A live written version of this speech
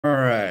All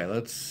right,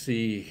 let's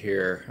see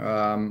here.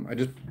 I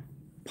just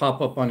pop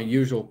up on a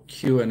usual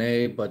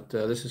Q&A, but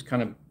this is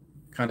kind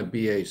of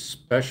be a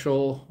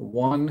special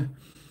one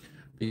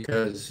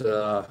because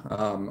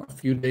a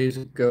few days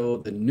ago,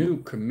 the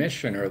new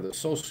commissioner of the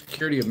Social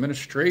Security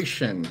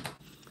Administration,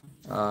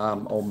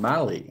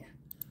 O'Malley,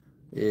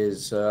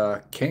 is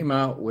came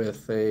out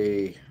with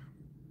a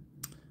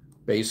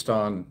based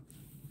on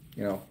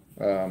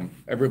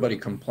everybody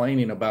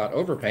complaining about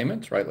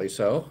overpayments, rightly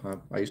so.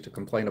 I used to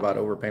complain about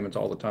overpayments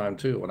all the time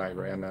too when I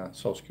ran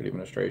Social Security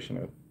Administration.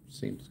 It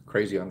seems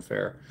crazy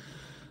unfair.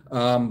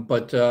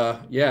 But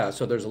yeah,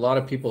 so there's a lot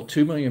of people,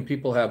 2 million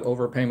people have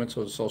overpayments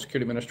with the Social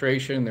Security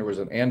Administration. There was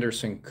an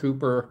Anderson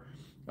Cooper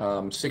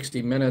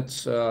 60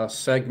 Minutes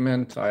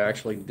segment. I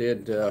actually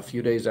did a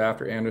few days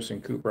after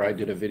Anderson Cooper, I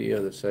did a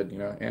video that said,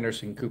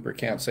 Anderson Cooper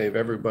can't save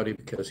everybody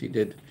because he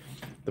did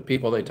the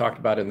people they talked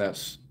about in that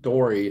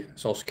story.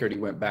 Social Security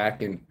went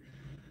back and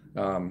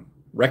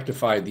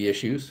rectified the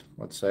issues,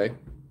 let's say.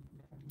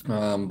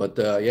 But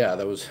yeah,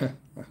 that was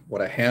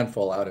what, a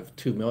handful out of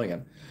 2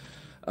 million.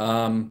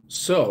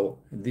 So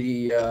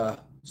the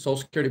Social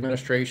Security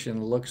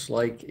Administration looks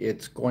like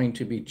it's going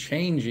to be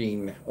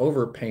changing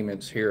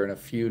overpayments here in a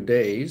few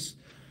days.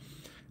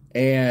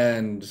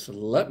 And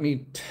let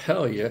me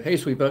tell you, hey,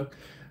 Sweetbuck,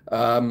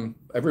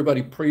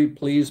 everybody,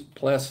 please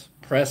press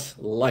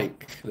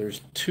like.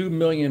 There's 2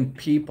 million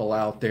people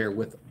out there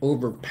with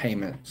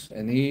overpayments,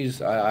 and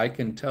these I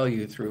can tell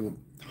you through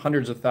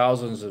hundreds of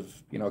thousands of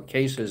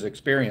cases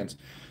experience.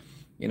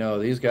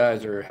 These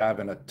guys are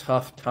having a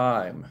tough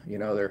time.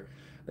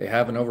 They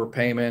have an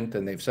overpayment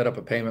and they've set up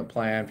a payment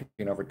plan,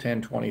 for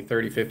 10, 20,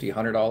 30, 50,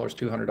 $100,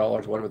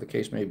 $200, whatever the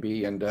case may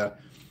be. And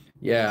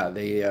yeah,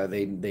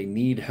 they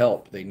need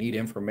help. They need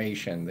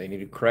information. They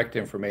need correct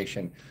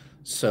information.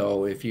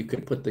 So if you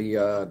could put the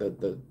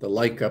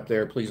like up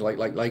there, please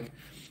like,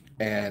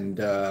 and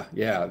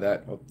yeah,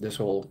 this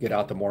will get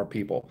out to more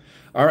people.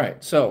 All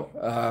right, so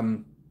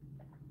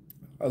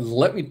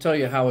let me tell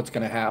you how it's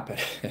going to happen,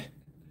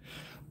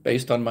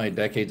 based on my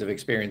decades of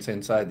experience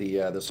inside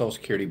the Social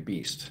Security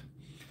beast.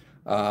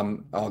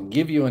 I'll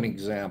give you an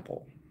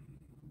example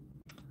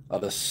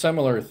of a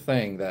similar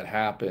thing that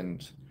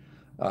happened.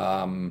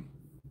 It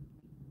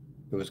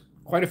was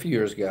quite a few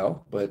years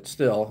ago, but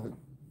still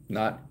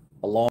not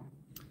a long.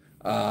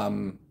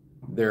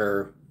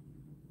 Their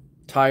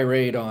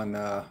tirade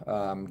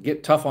on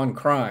get tough on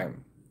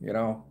crime.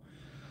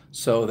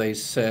 So they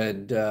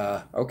said,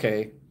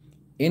 okay,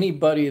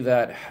 anybody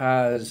that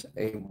has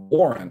a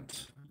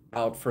warrant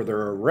out for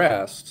their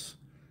arrests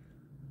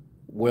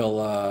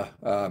will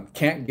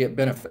can't get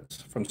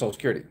benefits from Social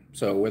Security.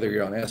 So whether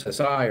you're on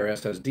SSI or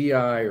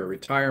SSDI or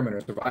retirement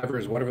or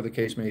survivors, whatever the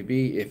case may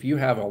be, if you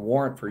have a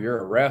warrant for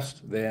your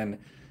arrest, then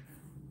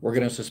we're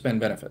going to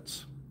suspend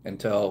benefits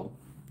until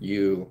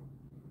you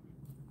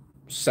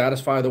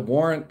satisfy the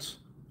warrant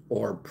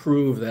or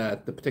prove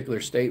that the particular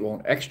state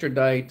won't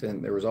extradite.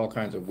 And there was all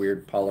kinds of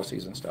weird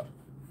policies and stuff.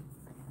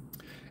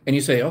 And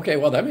you say, okay,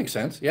 well, that makes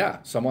sense. Yeah,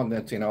 someone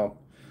that's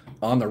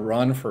on the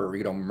run for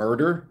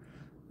murder,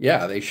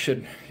 yeah, they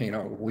should,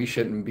 we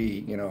shouldn't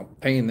be,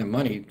 paying them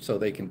money so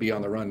they can be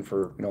on the run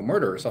for,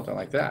 murder or something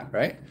like that,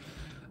 right?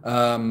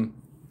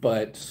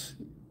 But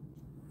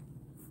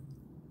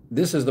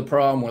this is the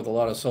problem with a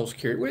lot of Social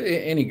Security,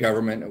 any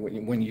government,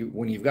 when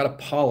you've got a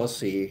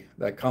policy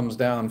that comes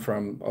down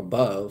from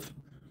above,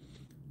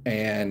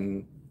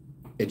 and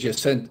it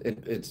just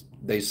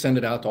they send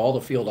it out to all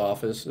the field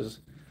offices,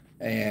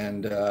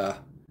 and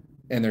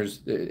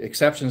there's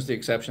exceptions to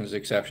exceptions to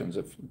exceptions.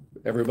 If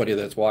everybody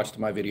that's watched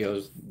my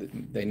videos,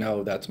 they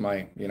know that's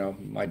my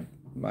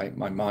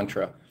my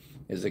mantra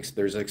is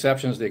there's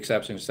exceptions to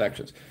exceptions to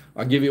exceptions.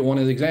 I'll give you one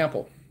as an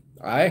example.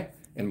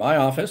 In my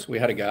office, we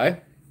had a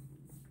guy,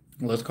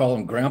 let's call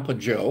him Grandpa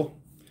Joe.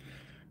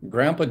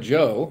 Grandpa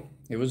Joe,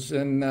 it was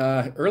in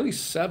early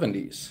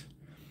 70s.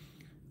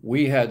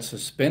 We had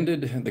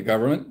suspended, the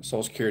government,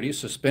 Social Security,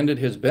 suspended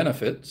his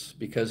benefits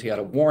because he had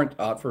a warrant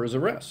out for his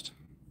arrest.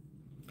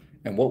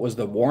 And what was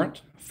the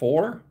warrant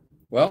for?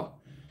 Well,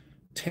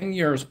 10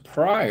 years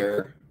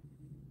prior,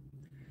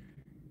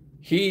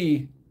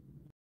 he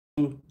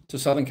flew to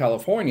Southern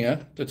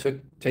California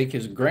to take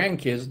his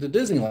grandkids to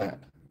Disneyland.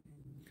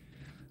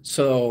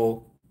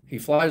 So he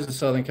flies to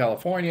Southern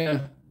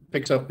California,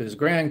 picks up his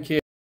grandkids,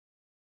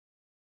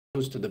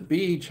 goes to the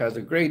beach, has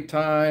a great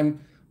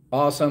time.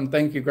 Awesome.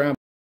 Thank you, Grandpa.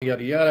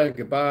 Yada, yada.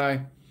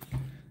 Goodbye.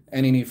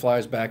 And then he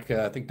flies back,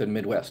 I think, to the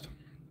Midwest.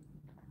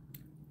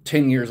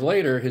 10 years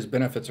later, his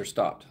benefits are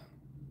stopped.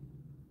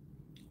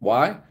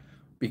 Why?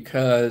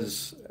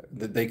 Because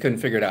they couldn't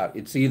figure it out.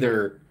 It's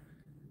either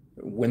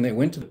when they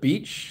went to the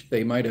beach,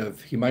 he might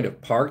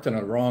have parked in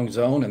a wrong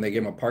zone and they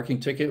gave him a parking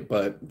ticket,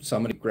 but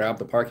somebody grabbed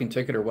the parking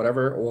ticket or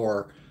whatever,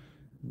 or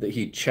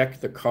he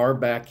checked the car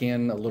back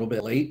in a little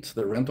bit late.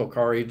 The rental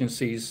car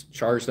agencies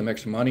charged him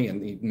extra money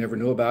and he never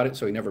knew about it,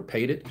 so he never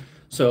paid it.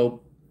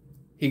 So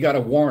he got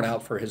a warrant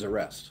out for his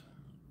arrest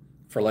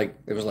for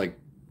it was like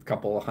a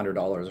couple of $100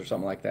 or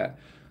something like that.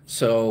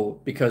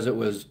 So because it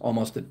was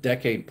almost a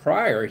decade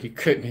prior, he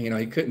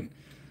couldn't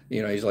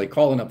he's like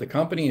calling up the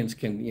company and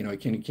can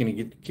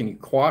you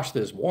quash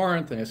this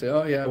warrant? And I say,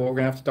 oh yeah, well, we're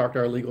gonna have to talk to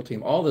our legal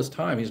team. All this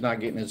time, he's not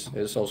getting his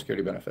Social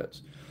Security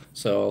benefits.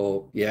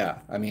 So yeah,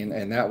 I mean,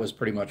 and that was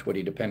pretty much what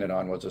he depended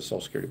on, was his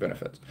Social Security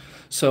benefits.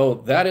 So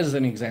that is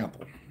an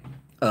example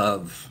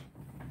of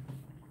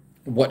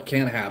what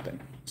can happen.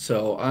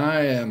 So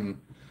I'm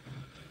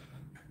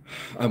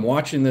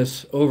watching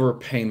this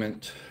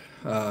overpayment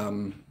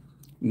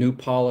new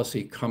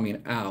policy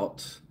coming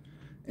out,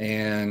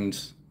 and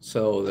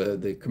so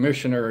the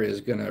commissioner is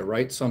going to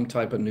write some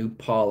type of new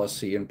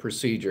policy and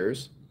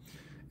procedures,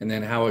 and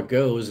then how it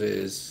goes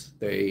is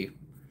they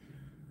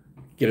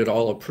get it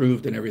all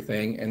approved and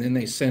everything, and then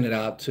they send it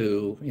out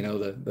to the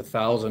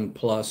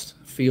 1,000+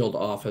 field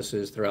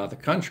offices throughout the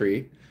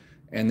country,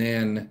 and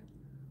then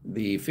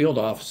the field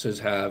offices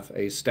have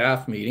a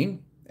staff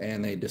meeting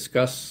and they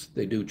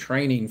do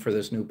training for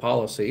this new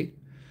policy,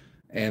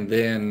 and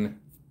then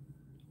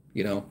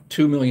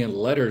 2 million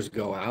letters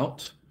go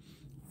out,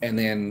 and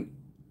then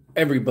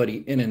everybody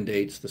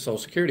inundates the Social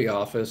Security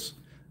office,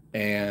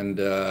 and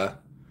the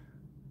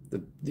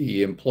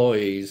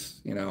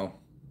employees,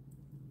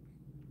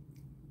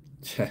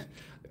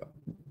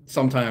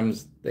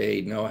 sometimes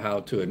they know how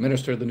to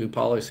administer the new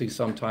policy,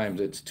 sometimes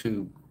it's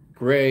too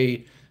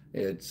gray,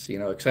 it's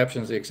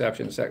exceptions, the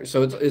exceptions.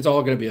 So it's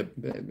all going to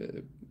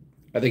be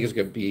I think it's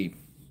going to be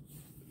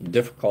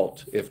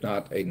difficult, if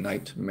not a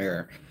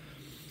nightmare.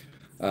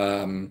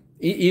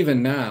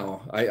 Even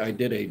now, I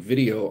did a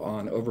video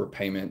on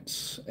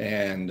overpayments,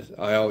 and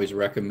I always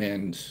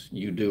recommend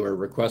you do a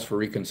request for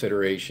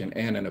reconsideration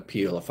and an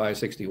appeal, a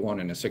 561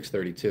 and a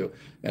 632.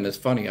 And it's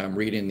funny, I'm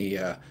reading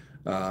the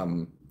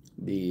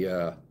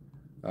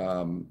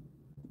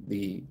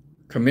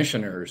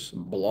commissioner's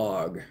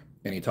blog,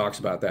 and he talks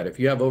about that. If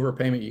you have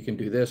overpayment, you can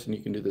do this and you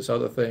can do this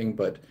other thing,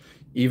 but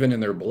even in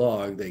their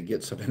blog, they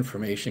get some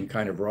information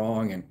kind of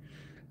wrong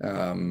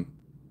and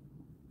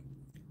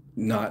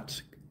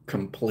not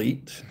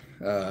complete.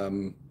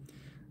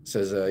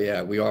 Says,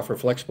 yeah, we offer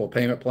flexible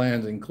payment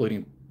plans,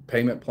 including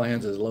payment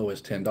plans as low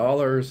as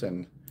 $10.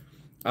 And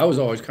I was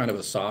always kind of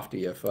a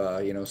softie. If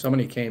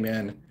somebody came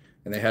in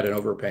and they had an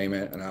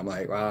overpayment, and I'm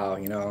like,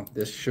 wow,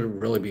 this should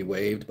really be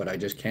waived, but I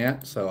just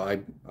can't. So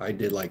I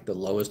did like the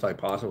lowest I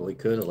possibly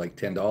could at like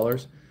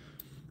 $10.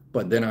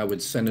 But then I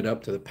would send it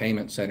up to the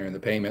payment center, and the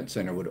payment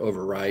center would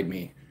override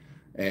me.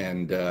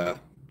 And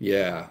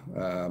yeah,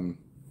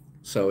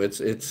 so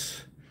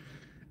it's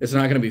not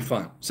going to be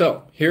fun.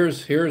 So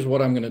here's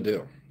what I'm going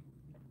to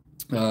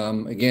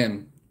do.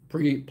 Again,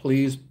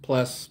 please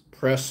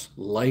press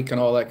like and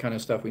all that kind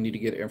of stuff. We need to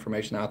get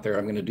information out there.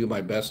 I'm going to do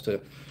my best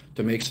to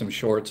make some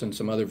shorts and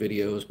some other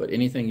videos, but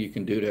anything you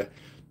can do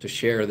to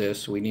share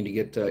this. We need to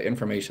get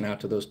information out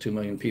to those 2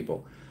 million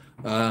people.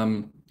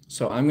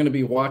 So I'm going to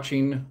be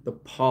watching the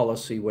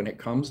policy when it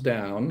comes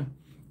down.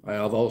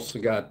 I've also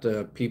got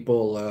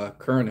people,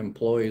 current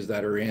employees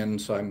that are in,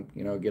 so I'm,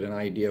 get an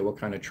idea what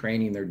kind of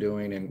training they're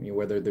doing, and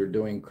whether they're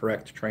doing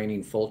correct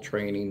training, full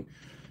training,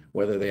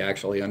 whether they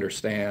actually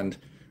understand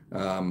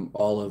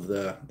all of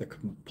the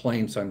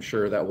complaints, I'm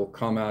sure, that will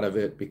come out of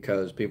it,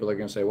 because people are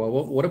going to say, well,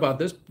 what about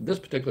this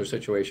particular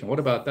situation? What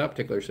about that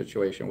particular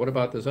situation? What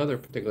about this other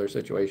particular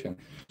situation?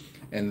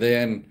 And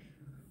then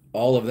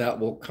all of that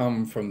will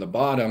come from the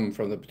bottom,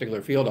 from the particular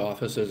field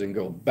offices, and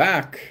go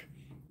back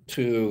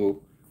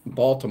to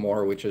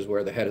Baltimore, which is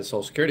where the head of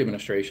Social Security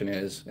Administration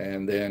is,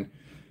 and then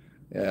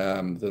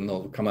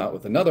they'll come out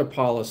with another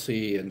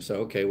policy. And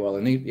so, okay,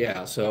 well,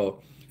 yeah, so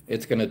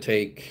it's going to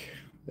take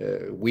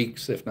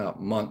weeks, if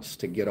not months,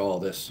 to get all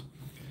this.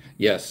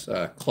 Yes,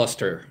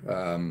 cluster.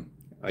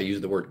 I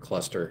used the word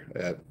cluster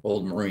at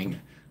Old Marine.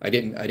 I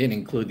didn't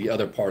include the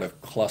other part of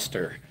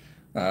cluster.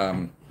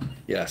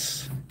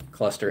 Yes,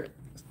 cluster.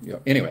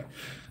 Anyway,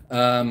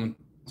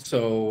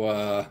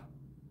 so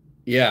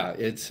yeah,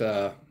 it's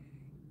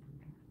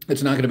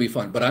not going to be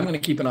fun, but I'm going to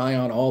keep an eye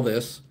on all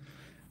this,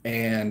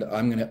 and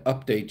I'm going to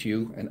update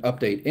you and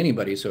update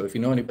anybody. So if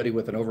you know anybody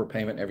with an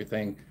overpayment and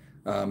everything,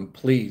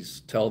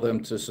 please tell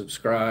them to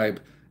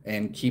subscribe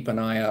and keep an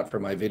eye out for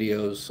my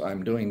videos.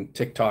 I'm doing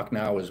TikTok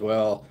now as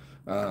well.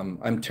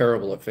 I'm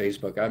terrible at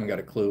Facebook. I haven't got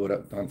a clue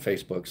on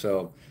Facebook.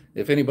 So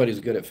if anybody's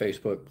good at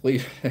Facebook,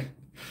 please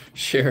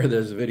share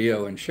this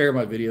video and share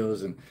my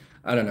videos. And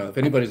I don't know, if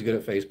anybody's good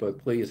at Facebook,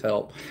 please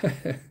help.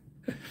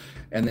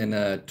 And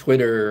then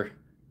Twitter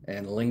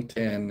and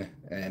LinkedIn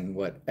and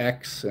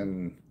X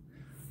and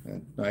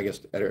I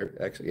guess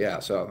X. Yeah,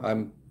 so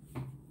I'm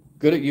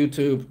good at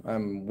YouTube.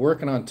 I'm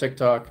working on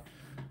TikTok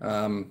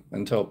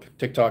until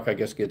TikTok, I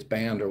guess, gets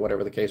banned or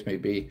whatever the case may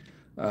be.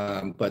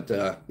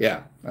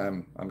 Yeah,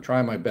 I'm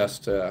trying my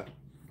best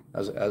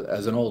as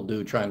an old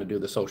dude trying to do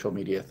the social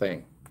media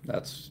thing.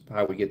 That's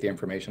how we get the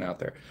information out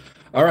there.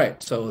 All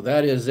right, so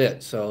that is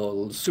it.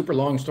 So super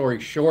long story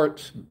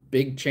short,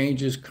 big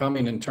changes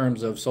coming in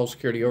terms of Social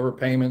Security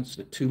overpayments.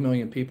 The 2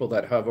 million people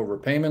that have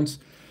overpayments.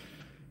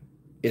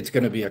 It's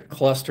going to be a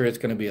cluster. It's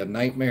going to be a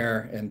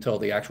nightmare until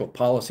the actual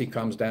policy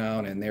comes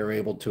down and they're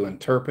able to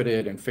interpret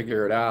it and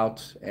figure it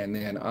out. And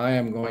then I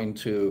am going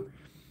to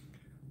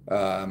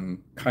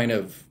kind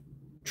of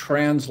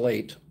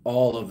translate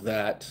all of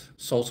that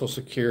Social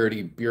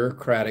Security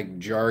bureaucratic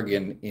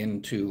jargon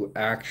into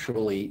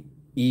actually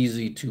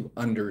easy to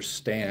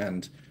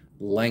understand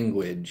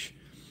language.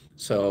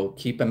 So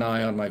keep an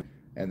eye on my,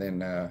 and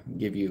then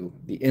give you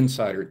the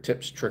insider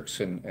tips, tricks,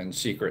 and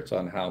secrets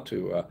on how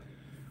to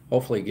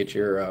hopefully get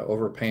your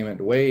overpayment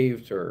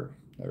waived or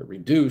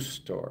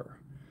reduced, or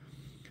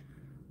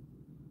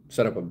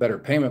set up a better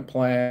payment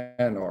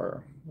plan,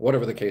 or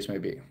whatever the case may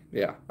be.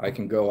 Yeah, I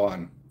can go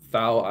on.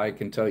 I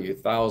can tell you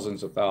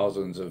thousands of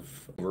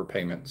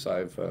overpayments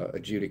I've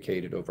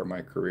adjudicated over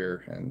my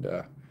career, and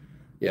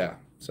yeah,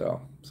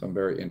 so some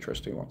very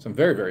interesting ones, some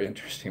very, very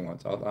interesting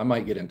ones. I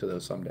might get into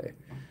those someday.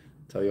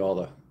 Tell you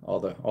all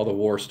the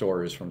war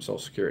stories from Social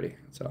Security.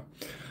 So,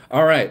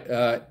 all right,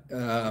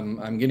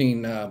 I'm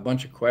getting a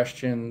bunch of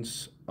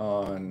questions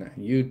on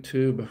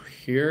YouTube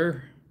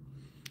here.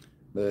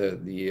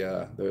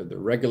 The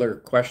regular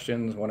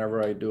questions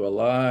whenever I do a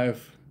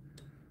live.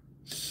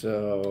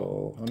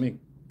 So let me.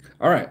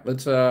 All right,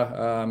 let's.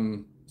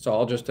 So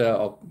I'll just.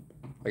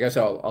 I guess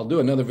I'll do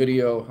another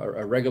video,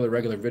 a regular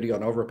video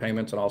on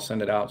overpayments, and I'll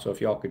send it out. So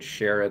if y'all could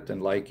share it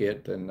and like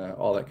it and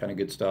all that kind of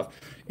good stuff.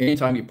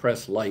 Anytime you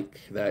press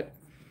like, that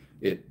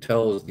it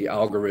tells the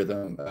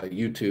algorithm,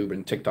 YouTube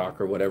and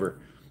TikTok or whatever,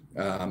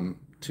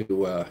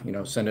 to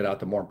send it out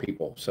to more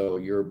people. So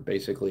you're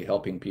basically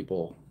helping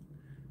people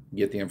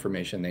get the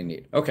information they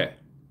need. Okay.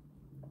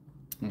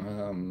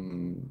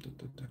 Will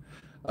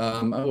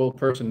a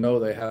person know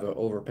they have an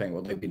overpayment?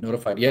 Will they be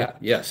notified? Yeah,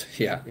 yes,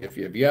 yeah. If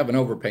you have an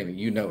overpayment,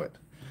 you know it.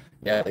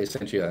 Yeah, they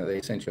sent you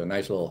a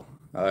nice little,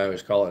 I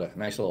always call it a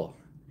nice little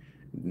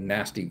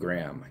nasty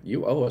gram.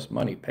 You owe us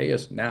money. Pay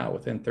us now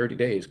within 30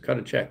 days. Cut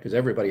a check, because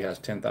everybody has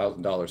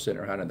 $10,000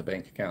 sitting around in the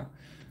bank account.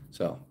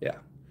 So yeah.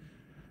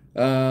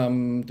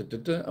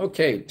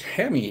 Okay,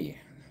 Tammy,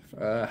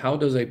 how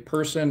does a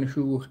person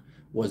who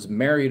was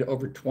married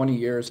over 20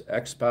 years,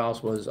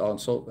 ex-spouse was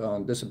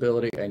on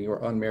disability, and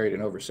you're unmarried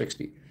and over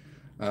 60?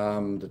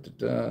 There's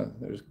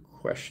a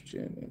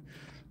question.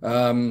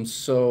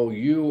 So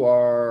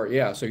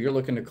you're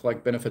looking to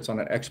collect benefits on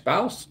an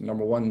ex-spouse.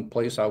 Number one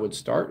place I would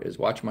start is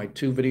watch my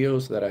 2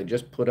 videos that I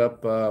just put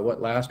up,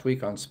 last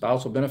week on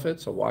spousal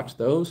benefits. So watch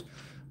those.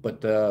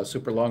 But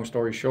super long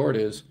story short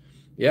is,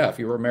 yeah, if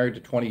you were married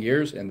to 20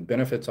 years and the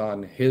benefits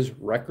on his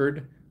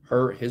record,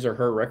 his or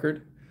her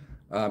record,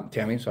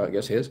 Tammy, so I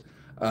guess his,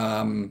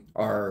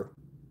 are,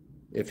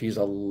 if he's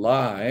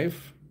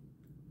alive,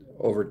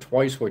 over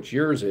twice what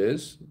yours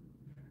is,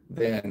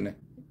 then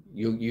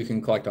you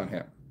can collect on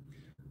him.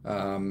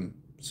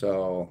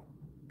 So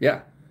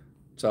yeah,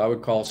 so I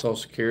would call Social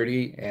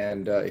Security,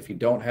 and if you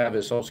don't have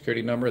his Social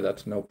Security number,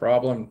 that's no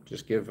problem.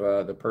 Just give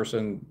the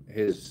person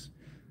his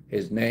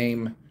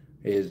name,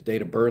 his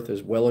date of birth,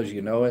 as well as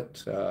you know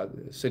it,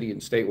 the city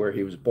and state where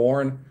he was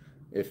born,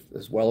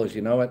 as well as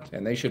you know it,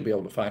 and they should be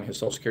able to find his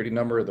Social Security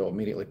number. They'll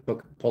immediately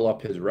pull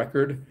up his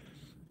record,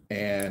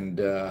 and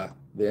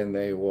then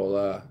they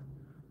will,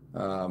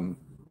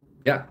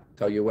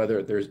 tell you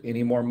whether there's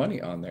any more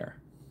money on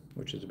there,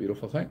 which is a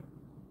beautiful thing.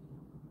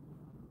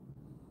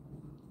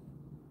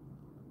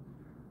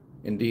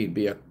 Indeed,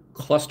 be a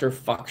cluster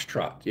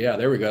foxtrot. Yeah,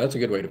 there we go. That's a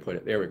good way to put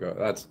it. There we go.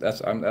 That's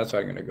how I'm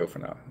going to go for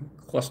now.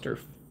 Cluster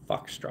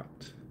foxtrot.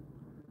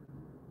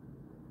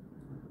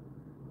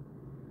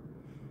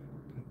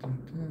 All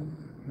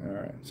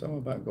right, something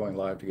about going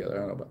live together. I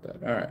don't know about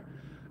that. All right.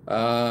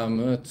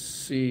 Let's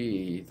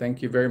see.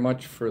 Thank you very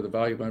much for the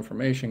valuable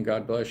information.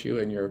 God bless you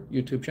and your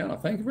YouTube channel.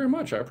 Thank you very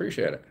much. I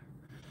appreciate it.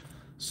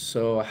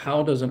 So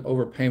how does an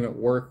overpayment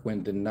work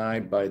when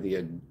denied by the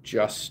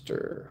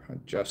adjuster?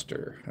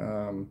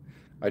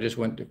 I just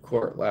went to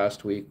court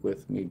last week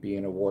with me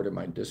being awarded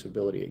my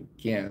disability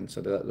again,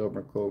 so that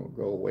doesn't go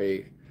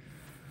away.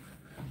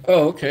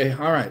 Oh, okay.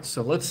 All right.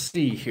 So let's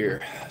see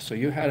here. So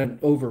you had an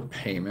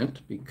overpayment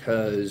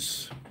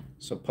because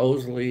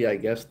supposedly, I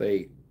guess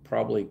they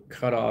probably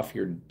cut off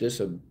your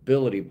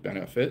disability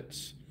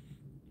benefits,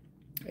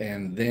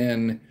 and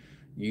then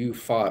you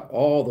fought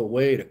all the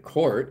way to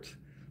court.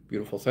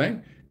 Beautiful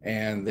thing.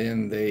 And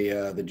then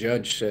the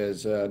judge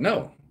says,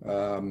 no,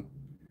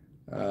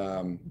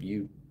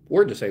 you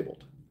were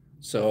disabled.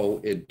 So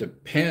it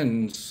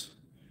depends.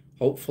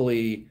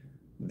 Hopefully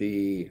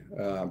the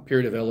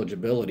period of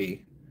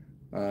eligibility,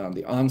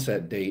 the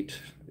onset date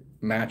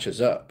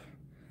matches up.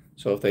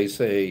 So if they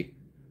say,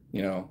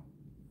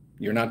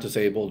 you're not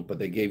disabled, but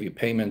they gave you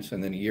payments,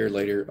 and then a year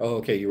later, oh,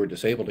 okay, you were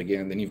disabled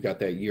again, then you've got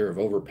that year of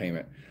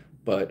overpayment.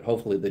 But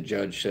hopefully the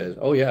judge says,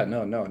 oh yeah,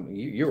 no,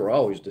 you were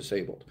always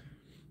disabled.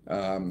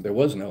 There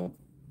was no,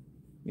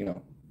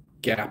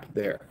 gap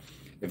there.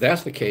 If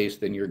that's the case,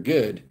 then you're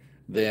good.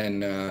 Then,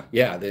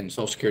 then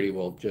Social Security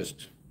will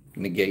just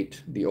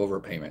negate the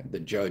overpayment. The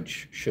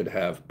judge should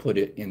have put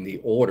it in the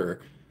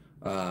order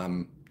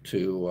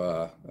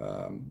to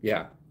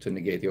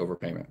negate the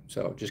overpayment.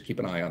 So just keep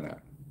an eye on that.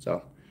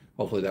 So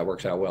hopefully that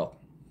works out well.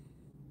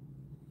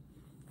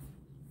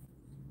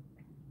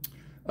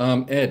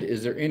 Ed,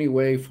 is there any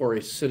way for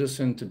a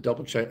citizen to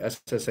double check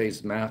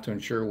SSA's math to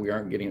ensure we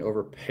aren't getting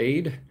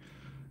overpaid?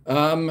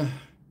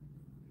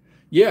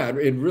 Yeah,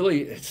 it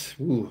really it's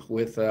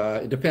with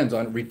it depends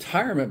on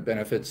retirement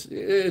benefits.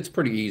 It's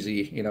pretty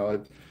easy,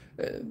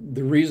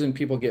 the reason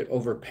people get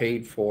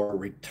overpaid for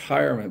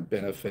retirement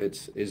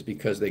benefits is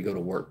because they go to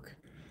work.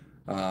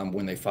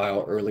 When they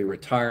file early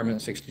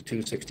retirement,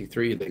 62,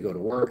 63, they go to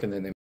work and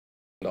then they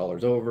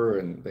dollars over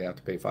and they have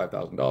to pay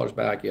 $5,000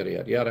 back, yada,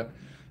 yada, yada.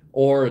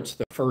 Or it's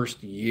the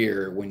first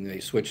year when they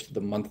switch to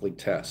the monthly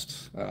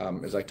tests.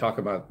 As I talk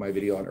about my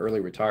video on early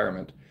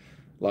retirement,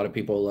 a lot of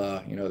people,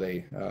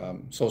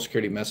 Social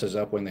Security messes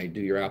up when they do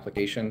your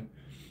application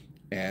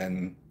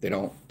and they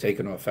don't take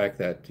into effect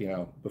that,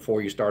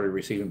 before you started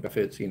receiving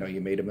benefits, you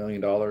made $1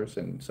 million.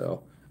 And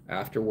so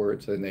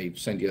afterwards, then they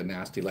send you a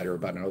nasty letter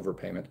about an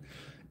overpayment.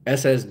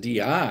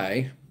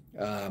 SSDI,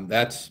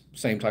 that's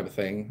same type of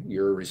thing.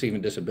 You're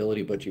receiving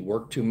disability, but you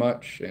work too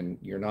much and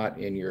you're not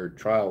in your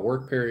trial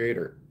work period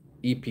or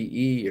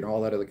EPE and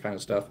all that other kind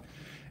of stuff.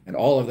 And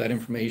all of that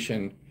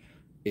information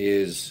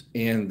is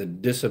in the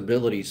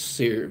disability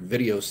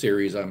video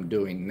series I'm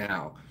doing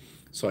now.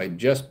 So I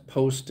just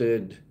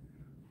posted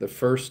the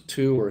first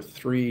 2 or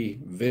 3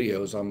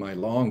 videos on my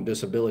long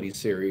disability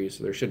series.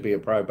 There should be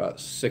probably about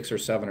 6 or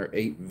 7 or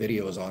 8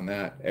 videos on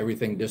that.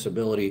 Everything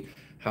disability,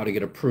 how to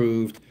get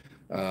approved,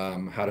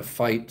 how to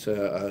fight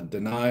a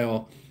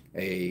denial,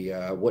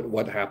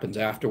 what happens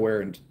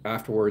afterwards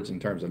in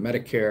terms of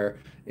Medicare,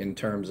 in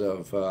terms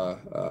of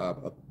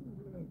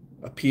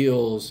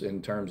appeals,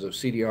 in terms of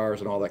CDRs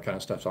and all that kind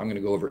of stuff. So I'm going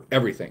to go over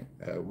everything,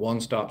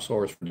 one-stop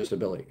source for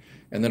disability.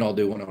 And then I'll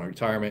do one on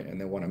retirement and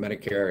then one on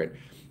Medicare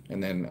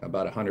and then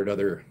about 100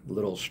 other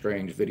little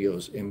strange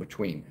videos in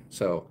between.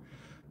 So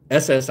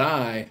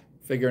SSI,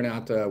 figuring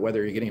out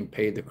whether you're getting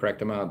paid the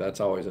correct amount, that's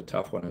always a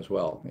tough one as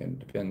well.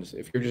 And it depends.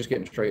 If you're just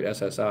getting straight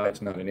SSI,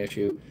 it's not an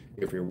issue.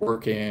 If you're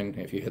working,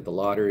 if you hit the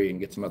lottery and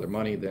get some other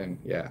money, then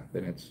yeah,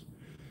 then it's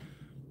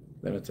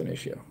an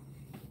issue.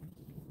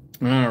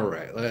 All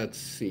right, let's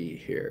see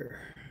here.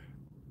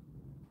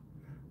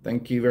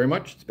 Thank you very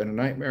much. It's been a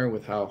nightmare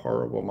with how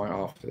horrible my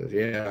office is.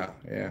 Yeah.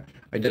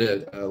 I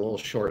did a little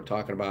short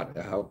talking about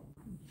how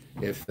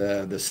if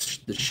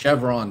the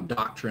Chevron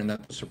doctrine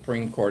that the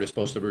Supreme Court is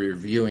supposed to be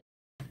reviewing,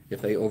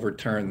 if they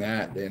overturn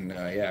that, then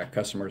yeah,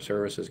 customer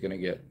service is going to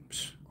get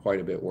quite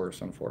a bit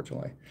worse,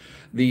 unfortunately.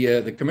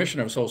 The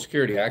Commissioner of Social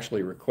Security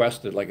actually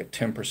requested like a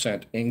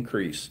 10%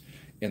 increase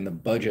in the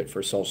budget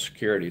for Social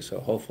Security. So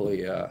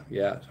hopefully,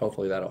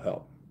 hopefully that'll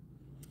help.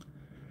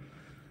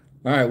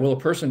 All right, will a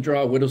person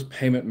draw a widow's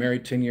payment,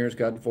 married 10 years,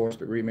 got divorced,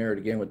 but remarried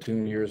again with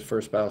 2 years,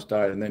 first spouse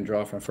died, and then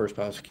draw from first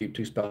spouse to keep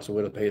 2 spouses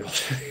widow paid?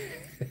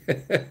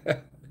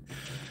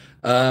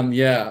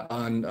 Yeah,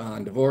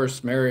 on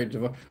divorce, marriage.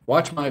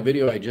 Watch my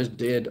video I just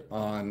did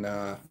on,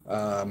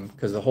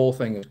 because the whole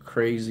thing is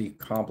crazy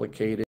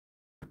complicated.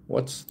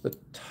 What's the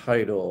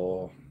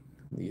title?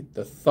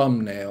 The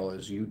thumbnail,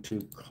 as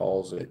YouTube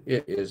calls it.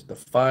 It is the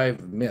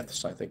 5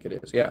 myths, I think it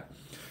is. Yeah.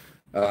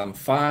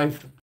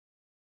 5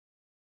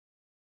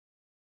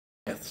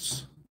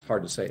 myths.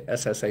 Hard to say.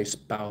 SSA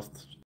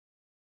spouse.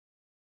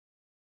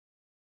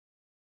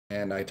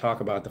 And I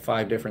talk about the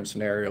 5 different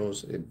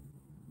scenarios,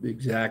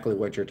 exactly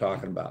what you're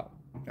talking about.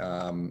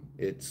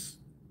 It's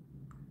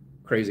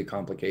crazy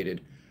complicated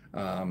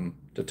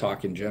to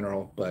talk in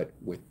general, but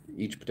with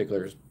each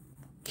particular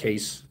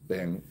case,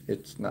 then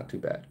it's not too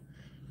bad.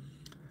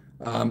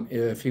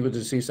 If he was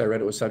deceased, I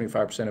read it was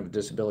 75% of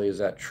disability. Is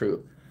that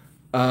true?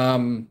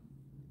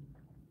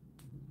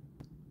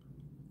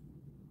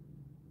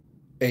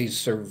 A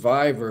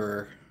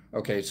survivor,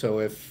 okay, so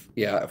if,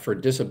 yeah, for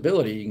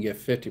disability, you can get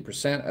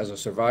 50%. As a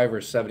survivor,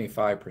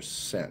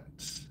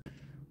 75%.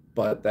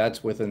 But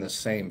that's within the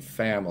same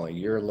family.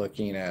 You're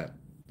looking at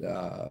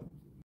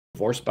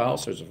divorced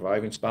spouse or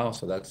surviving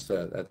spouse, so that's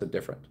a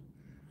different.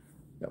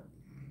 Yep.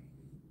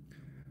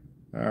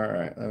 All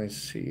right, let me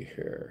see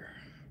here.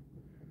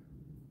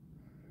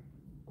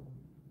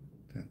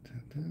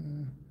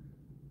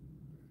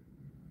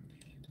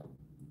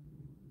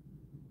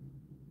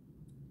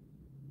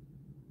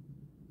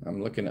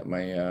 I'm looking at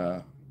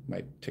my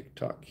my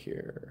TikTok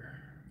here.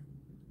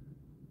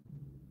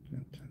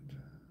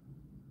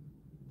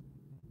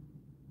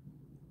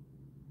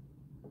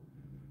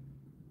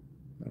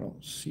 I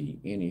don't see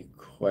any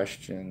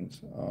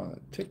questions on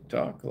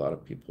TikTok. A lot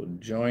of people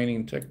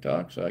joining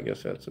TikTok, so I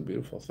guess that's a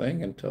beautiful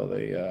thing until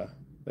they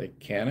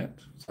can it.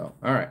 So,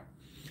 all right.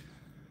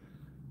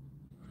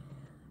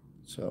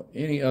 So,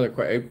 any other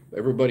questions?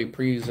 Everybody,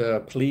 please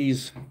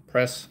please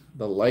press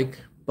the like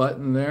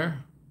button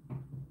there.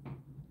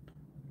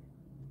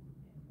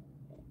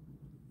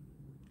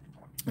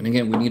 And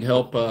again, we need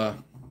help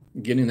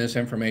getting this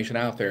information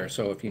out there.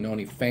 So, if you know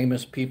any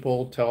famous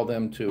people, tell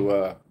them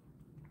to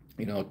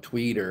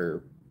tweet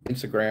or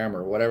Instagram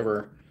or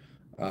whatever,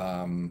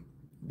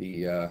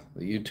 the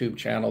YouTube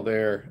channel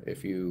there.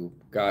 If you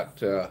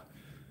got your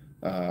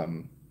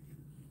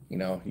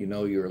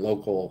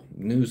local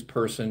news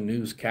person,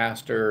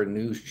 newscaster,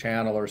 news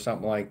channel or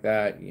something like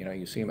that,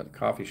 you see them at the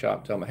coffee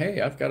shop, tell them,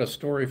 hey, I've got a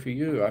story for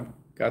you. I've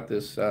got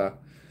this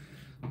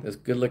this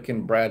good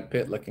looking Brad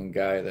Pitt looking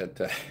guy that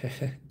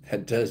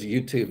that does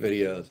YouTube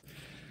videos.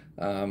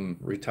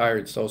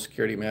 retired Social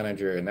Security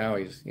manager, and now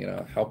he's,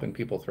 helping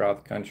people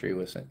throughout the country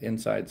with an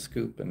inside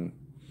scoop and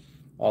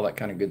all that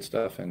kind of good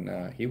stuff.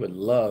 And he would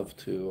love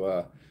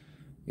to,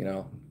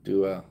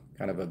 do a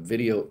kind of a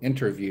video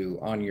interview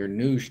on your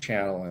news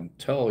channel and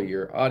tell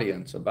your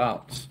audience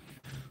about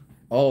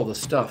all the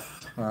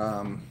stuff.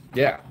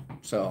 Yeah,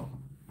 so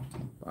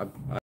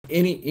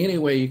any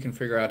way you can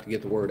figure out to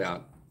get the word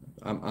out,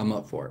 I'm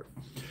up for it.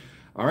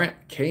 All right,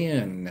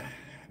 KN,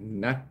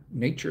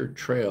 Nature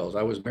Trails.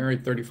 I was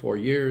married 34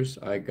 years.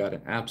 I got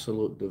an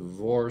absolute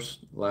divorce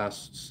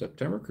last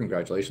September.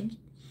 Congratulations.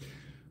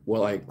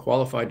 Will I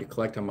qualify to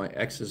collect on my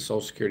ex's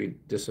Social Security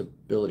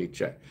disability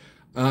check?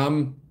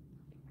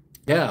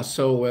 Yeah,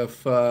 so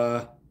if,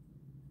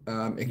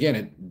 again,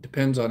 it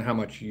depends on how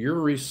much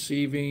you're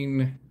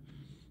receiving.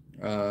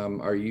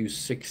 Are you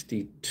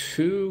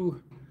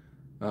 62?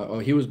 Oh,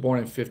 he was born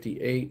in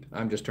 58.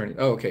 I'm just turning.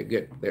 Oh, okay,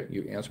 good. There,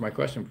 you answered my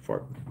question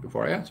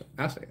before I asked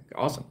it.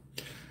 Awesome.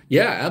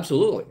 Yeah,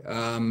 absolutely.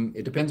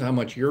 It depends on how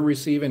much you're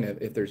receiving.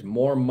 If there's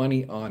more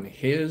money on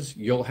his,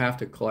 you'll have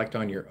to collect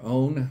on your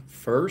own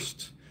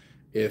first.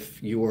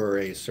 If you are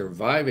a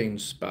surviving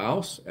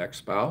spouse,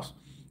 ex-spouse,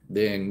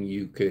 then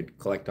you could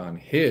collect on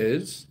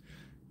his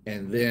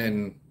and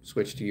then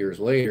switch to yours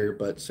later.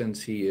 But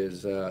since he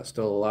is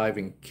still alive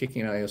and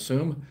kicking, I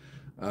assume,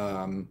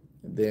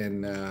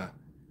 then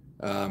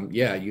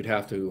yeah, you'd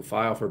have to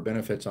file for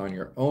benefits on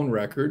your own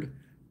record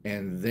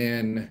and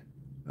then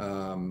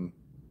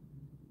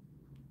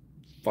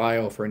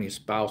file for any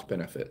spouse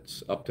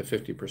benefits up to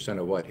 50%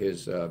 of what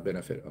his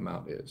benefit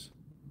amount is.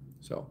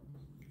 So,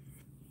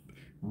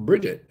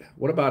 Bridget,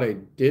 what about a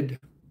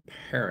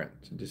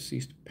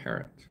deceased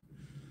parent?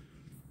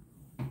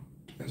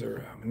 Is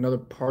there another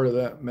part of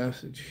that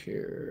message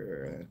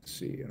here? Let's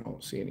see, I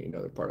don't see any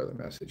other part of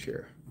the message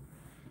here.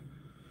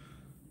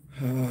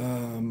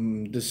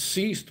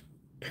 Deceased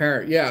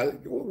parent, yeah.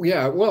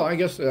 Well, I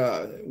guess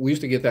we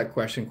used to get that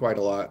question quite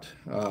a lot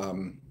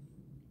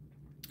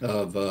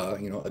of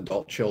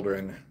adult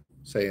children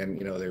saying,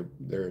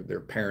 their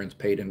parents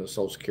paid into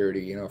Social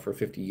Security, for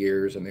 50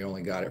 years and they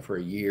only got it for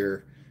a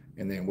year,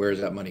 and then where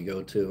does that money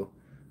go to?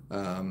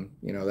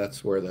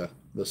 That's where the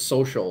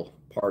social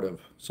part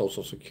of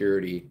Social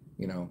Security,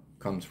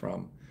 comes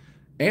from,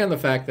 and the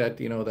fact that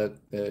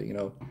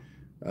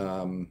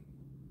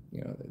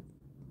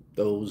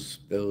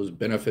those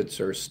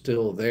benefits are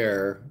still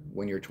there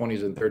when you're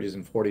 20s and 30s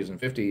and 40s and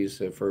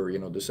 50s for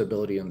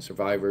disability and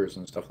survivors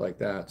and stuff like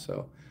that.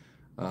 So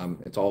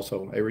it's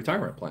also a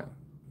retirement plan,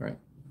 right?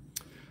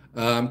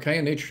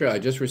 Kaya Nature, I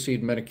just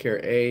received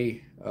Medicare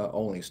A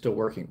only, still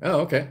working. Oh,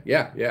 okay,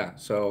 yeah.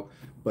 So,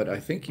 but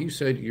I think you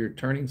said you're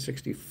turning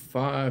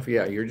 65.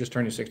 Yeah, you're just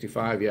turning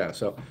 65. Yeah.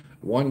 So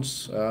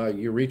once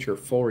you reach your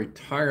full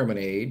retirement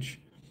age,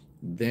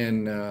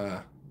 then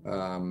I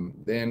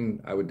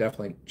would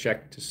definitely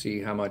check to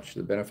see how much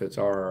the benefits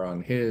are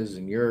on his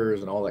and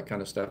yours and all that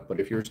kind of stuff. But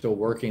if you're still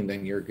working,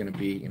 then you're going to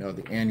be,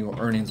 the annual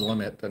earnings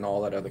limit and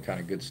all that other kind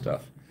of good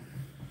stuff.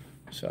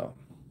 So,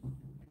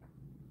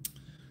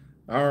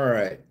 all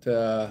right,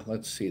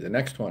 let's see. The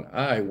next one,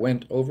 I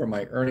went over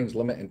my earnings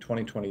limit in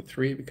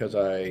 2023 because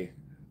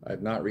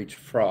I've not reached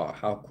FRA.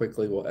 How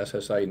quickly will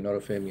SSA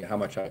notify me how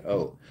much I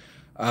owe?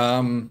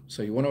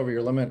 So you went over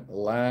your limit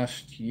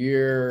last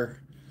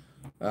year.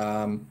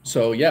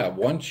 So yeah,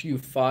 once you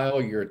file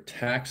your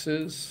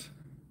taxes,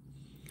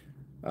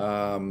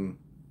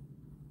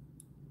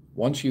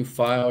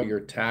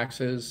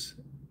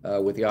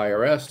 with the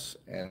IRS,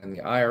 and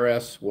the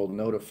IRS will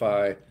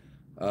notify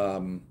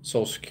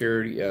Social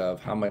Security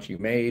of how much you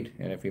made,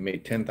 and if you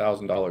made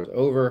 $10,000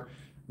 over,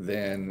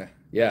 then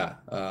yeah,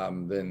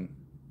 then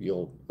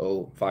you'll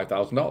owe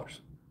 $5,000.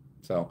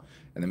 So,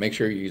 and then make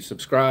sure you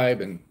subscribe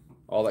and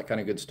all that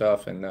kind of good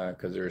stuff, and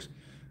because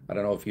I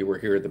don't know if you were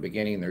here at the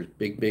beginning, there's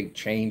big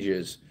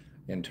changes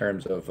in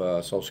terms of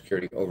Social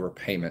Security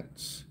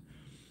overpayments.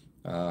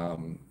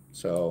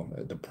 So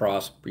the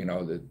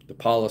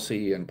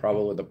policy and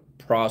probably the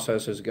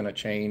process is going to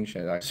change,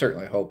 and I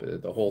certainly hope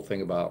that the whole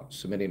thing about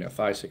submitting a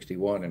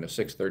 561 and a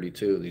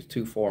 632, these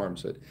two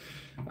forms that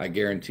I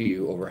guarantee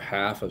you over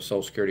half of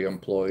Social Security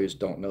employees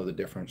don't know the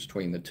difference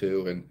between the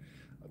two and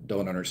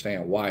don't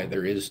understand why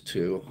there is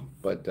two.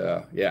 But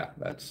yeah,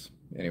 that's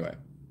anyway.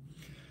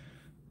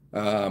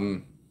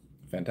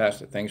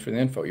 Fantastic. Thanks for the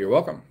info. You're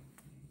welcome.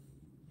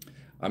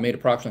 I made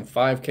approximately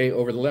 5K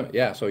over the limit.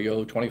 Yeah, so you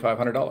owe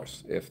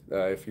 $2,500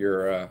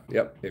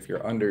 if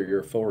you're under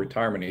your full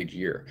retirement age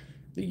year.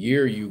 The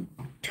year you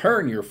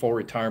turn your full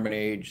retirement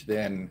age,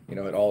 then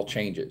it all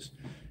changes.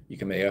 You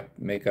can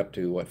make up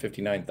to what,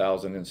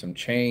 59,000 and some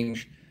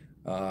change,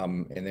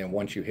 and then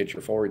once you hit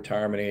your full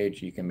retirement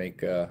age, you can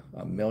make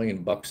 $1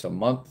 million a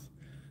month,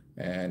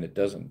 and it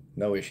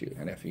no issue.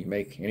 And if you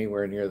make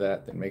anywhere near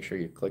that, then make sure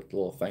you click the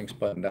little thanks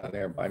button down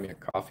there, buy me a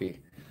coffee.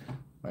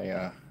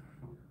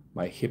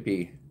 My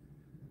hippie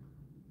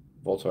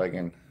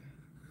Volkswagen,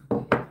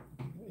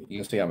 you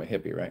can see I'm a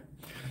hippie, right?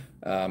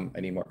 I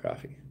need more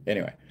coffee.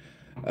 Anyway,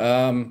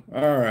 all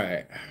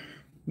right.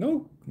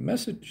 No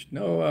message,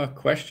 no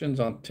questions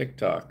on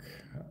TikTok.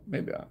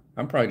 Maybe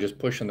I'm probably just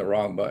pushing the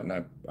wrong button.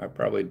 I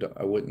probably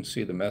I wouldn't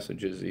see the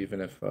messages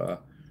even if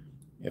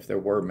there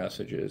were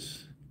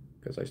messages,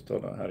 because I still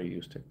don't know how to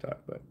use TikTok.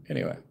 But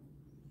anyway,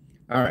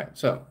 all right,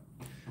 so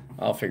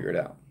I'll figure it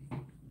out.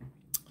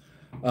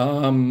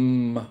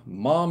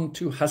 Mom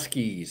to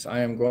Huskies. I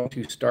am going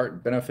to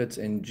start benefits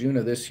in June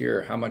of this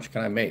year. How much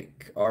can I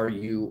make? Are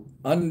you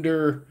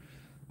under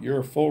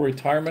your full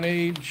retirement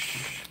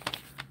age?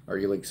 Are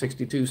you like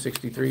 62,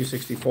 63,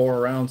 64,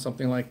 around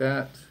something like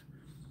that?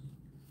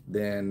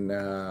 Then,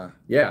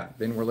 yeah,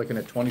 then we're looking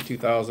at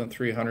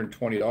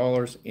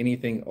 $22,320.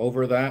 Anything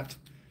over that,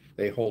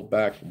 they hold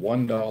back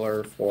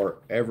 $1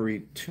 for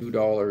every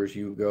 $2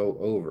 you go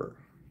over.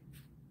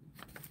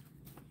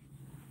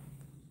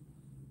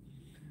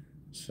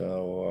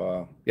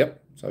 So,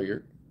 yep. So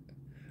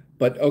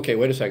but okay,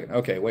 wait a second.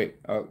 Okay, wait.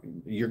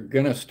 You're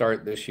gonna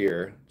start this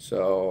year.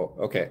 So,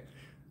 okay.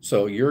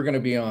 So you're gonna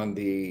be on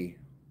the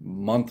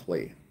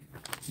monthly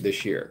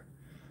this year.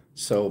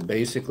 So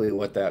basically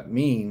what that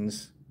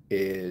means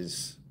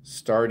is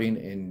starting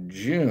in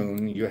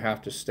June, you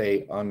have to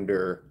stay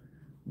under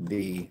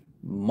the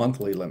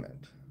monthly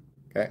limit.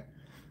 Okay.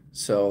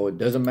 So it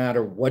doesn't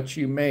matter what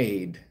you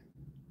made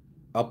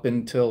up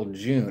until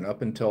June,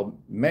 up until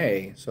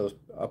May. So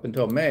up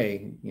until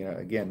May, you know,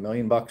 again,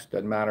 $1,000,000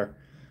 doesn't matter.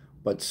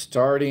 But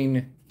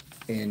starting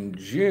in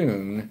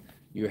June,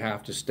 you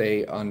have to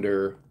stay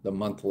under the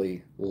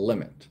monthly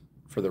limit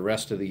for the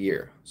rest of the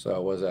year.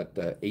 So was that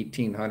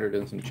 1,800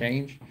 and some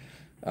change,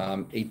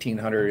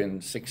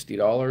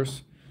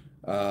 $1,860.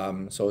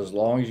 So as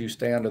long as you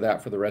stay under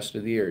that for the rest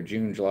of the year,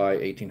 June, July,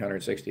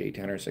 1,860,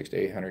 1,860,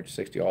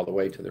 860, all the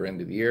way to the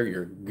end of the year,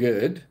 you're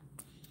good.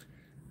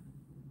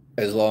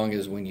 As long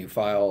as when you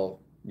file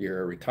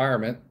your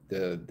retirement,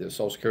 the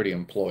Social Security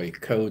employee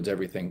codes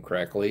everything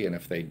correctly, and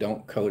if they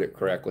don't code it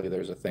correctly,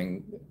 there's a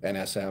thing,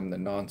 NSM, the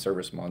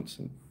non-service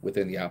months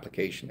within the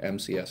application,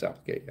 MCS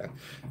application.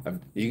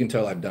 You can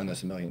tell I've done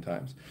this a million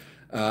times.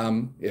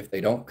 If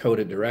they don't code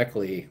it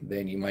directly,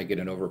 then you might get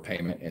an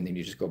overpayment, and then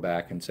you just go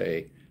back and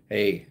say,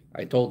 hey,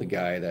 I told the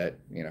guy that,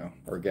 you know,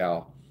 or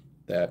gal,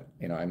 that,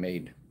 you know, I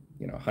made,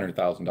 you know,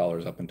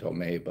 $100,000 up until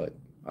May, but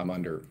I'm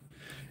under.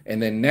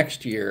 And then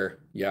next year,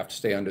 you have to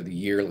stay under the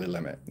yearly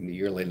limit. And the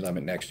yearly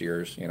limit next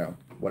year is, you know,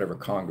 whatever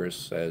Congress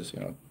says, you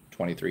know,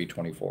 23,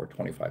 24,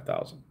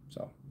 25,000.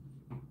 So,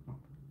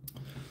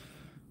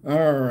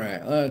 all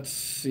right, let's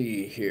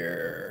see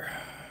here.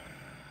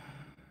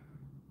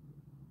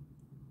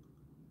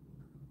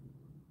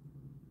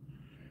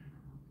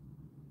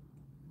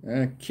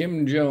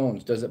 Kim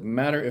Jones, does it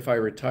matter if I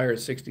retire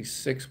at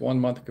 66 1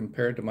 month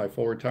compared to my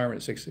full retirement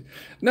at 60?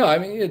 No, I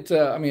mean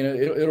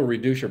it'll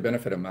reduce your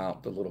benefit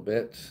amount a little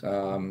bit.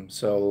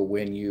 So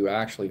when you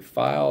actually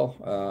file,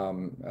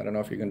 I don't know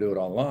if you can do it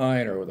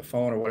online or with a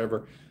phone or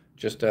whatever.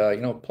 Just you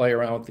know, play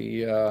around with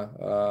the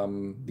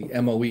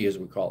MOE, as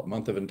we call it,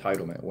 month of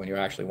entitlement, when you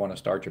actually want to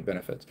start your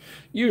benefits.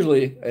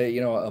 Usually,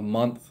 you know, a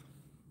month,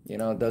 you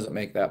know, it doesn't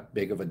make that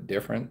big of a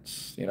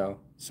difference. You know,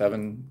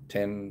 7,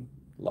 10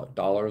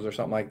 dollars or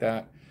something like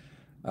that.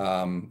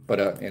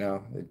 But you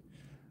know,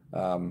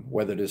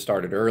 whether to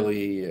start it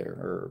early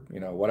or you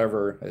know,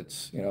 whatever,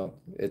 it's, you know,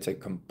 it's a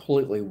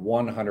completely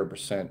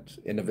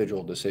 100%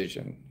 individual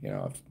decision. You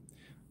know, if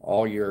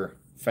all your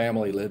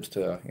family lives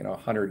to, you know,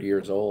 100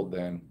 years old,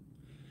 then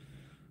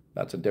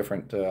that's a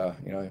different,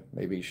 you know,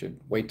 maybe you should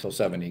wait till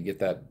 70, get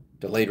that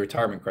delayed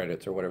retirement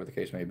credits or whatever the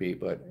case may be.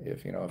 But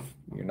if, you know, if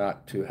you're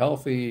not too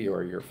healthy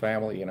or your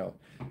family, you know,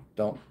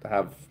 don't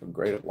have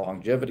great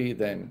longevity,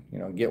 then, you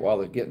know, get while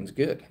the getting's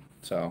good.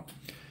 So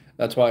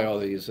that's why all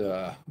these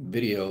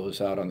videos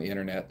out on the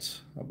internet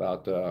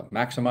about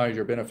maximize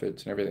your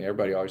benefits and everything.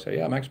 Everybody always say,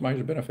 yeah, maximize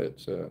your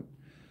benefits. You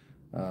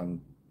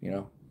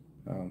know,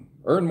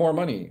 earn more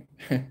money.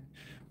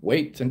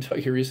 Wait until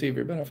you receive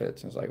your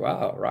benefits. And it's like,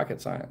 wow,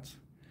 rocket science.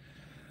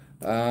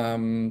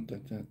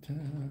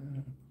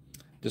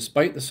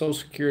 Despite the Social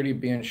Security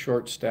being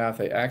short-staffed,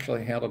 they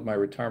actually handled my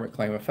retirement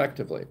claim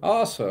effectively.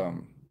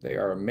 Awesome. They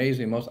are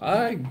amazing.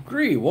 I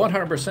agree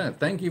 100%.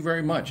 Thank you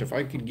very much. If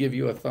I could give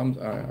you a thumbs,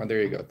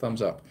 there you go,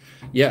 thumbs up.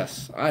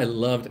 Yes, I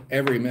loved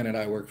every minute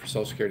I worked for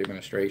Social Security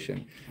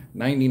Administration.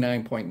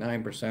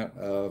 99.9%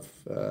 of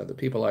the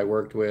people I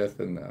worked with,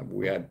 and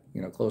we had,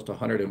 you know, close to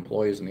 100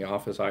 employees in the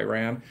office I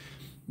ran.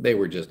 They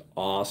were just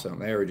awesome.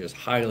 They were just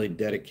highly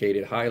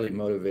dedicated, highly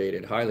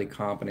motivated, highly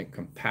competent,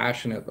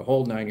 compassionate, the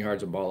whole 9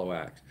 yards of ball of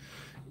wax.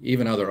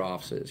 Even other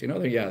offices, you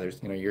know, yeah,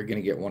 there's, you know, you're going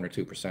to get 1 or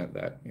 2%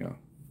 that, you know,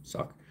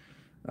 suck.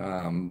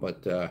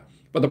 But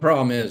the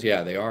problem is,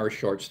 yeah, they are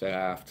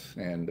short-staffed,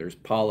 and there's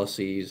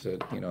policies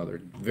that, you know,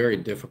 they're very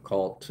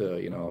difficult to,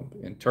 you know,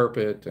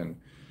 interpret, and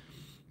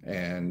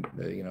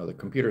you know, the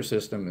computer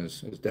system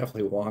is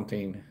definitely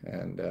wanting,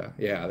 and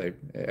yeah,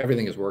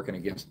 everything is working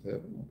against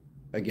them.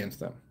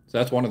 So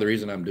that's one of the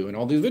reasons I'm doing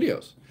all these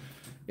videos,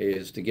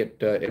 is to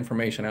get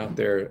information out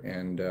there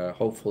and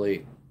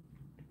hopefully,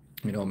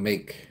 you know,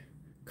 make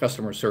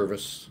customer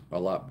service a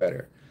lot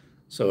better.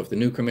 So if the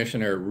new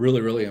commissioner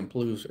really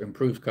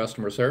improves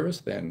customer service,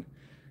 then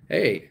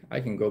hey, I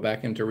can go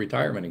back into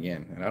retirement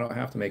again, and I don't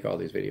have to make all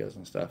these videos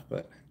and stuff,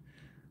 but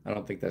I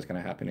don't think that's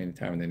going to happen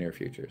anytime in the near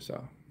future.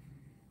 So,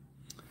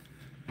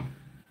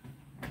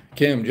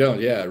 Kim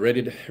Jones, yeah,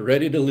 ready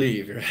to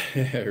leave,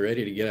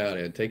 ready to get out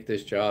and take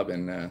this job,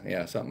 and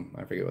yeah, something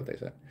I forget what they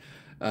said.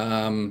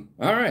 All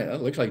right,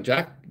 it looks like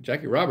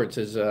Jackie Roberts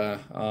is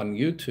on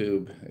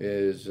YouTube.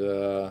 Is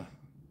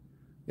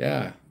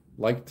yeah,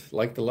 liked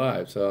the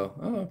live. So,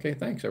 oh, okay,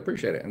 thanks, I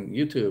appreciate it. And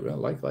YouTube,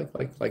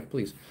 like,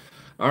 please.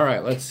 All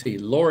right, let's see.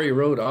 Lori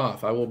wrote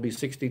off. I will be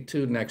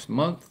 62 next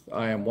month.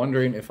 I am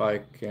wondering if I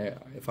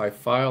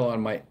file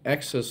on my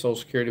ex's Social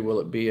Security, will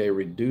it be a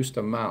reduced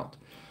amount?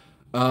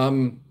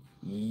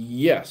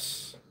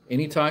 Yes.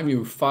 Anytime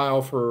you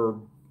file for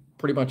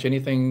pretty much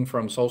anything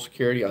from Social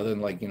Security, other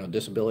than like,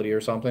 disability or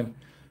something,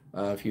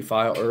 if you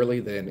file early,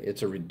 then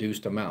it's a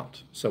reduced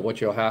amount. So what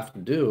you'll have to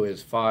do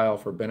is file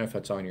for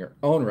benefits on your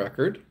own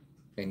record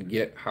and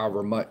get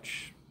however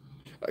much,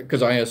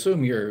 because I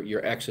assume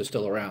your ex is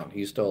still around.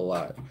 He's still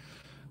alive.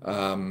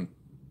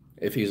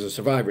 If he's a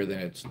survivor, then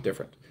it's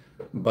different.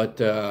 But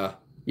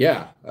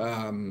yeah,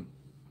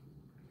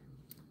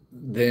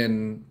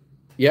 then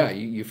yeah,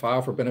 you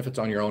file for benefits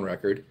on your own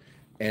record,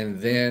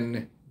 and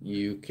then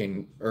you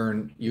can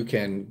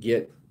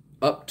get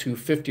up to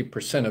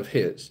 50% of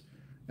his.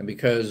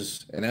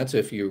 And that's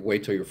if you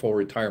wait till your full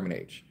retirement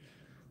age.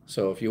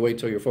 So if you wait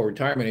till your full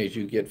retirement age,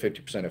 you get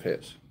 50% of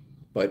his.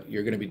 But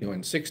you're going to be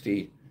doing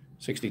 60,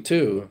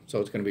 62, so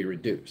it's going to be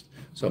reduced.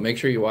 So make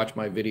sure you watch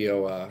my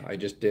video. I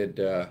just did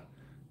the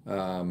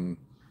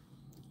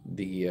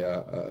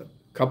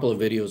couple of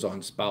videos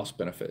on spouse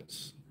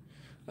benefits.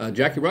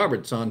 Jackie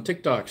Roberts on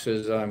TikTok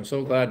says, I'm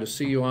so glad to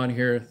see you on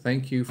here.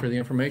 Thank you for the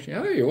information.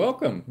 Oh, you're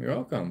welcome. You're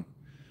welcome.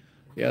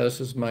 Yeah,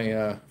 this is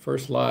my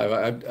first live.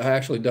 I've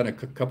actually done a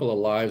couple of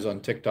lives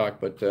on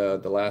TikTok, but the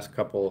last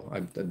couple,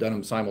 I've done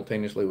them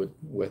simultaneously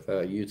with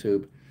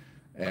YouTube,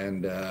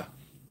 and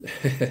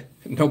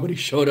nobody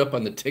showed up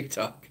on the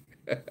TikTok.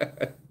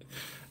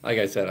 Like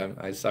I said,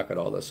 I suck at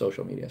all the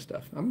social media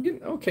stuff. I'm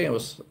getting okay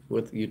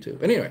with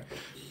YouTube. Anyway,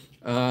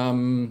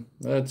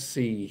 let's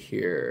see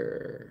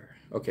here.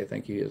 Okay,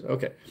 thank you.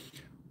 Okay.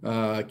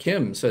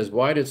 Kim says,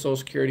 why did Social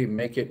Security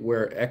make it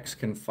where X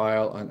can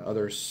file on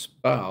other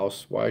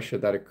spouse? Why should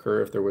that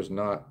occur if there was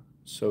not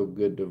so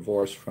good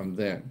divorce from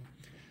then?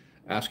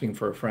 Asking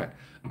for a friend.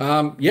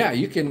 Yeah,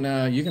 you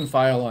can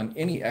file on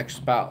any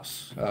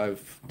ex-spouse.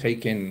 I've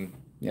taken,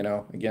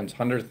 against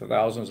hundreds of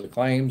thousands of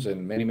claims,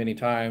 and many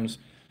times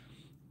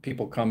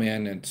people come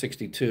in at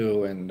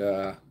 62 and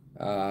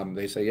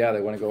they say, yeah,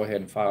 they want to go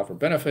ahead and file for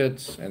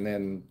benefits, and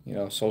then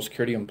Social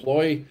Security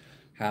employee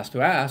has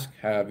to ask,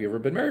 have you ever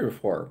been married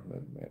before?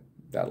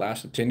 That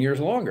lasted 10 years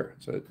or longer.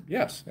 So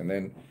yes. And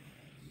then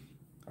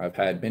I've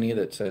had many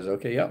that says,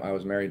 okay, yep, I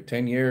was married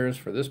 10 years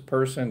for this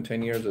person,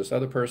 10 years this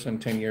other person,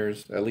 10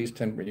 years, at least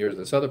 10 years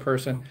this other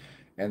person.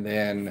 And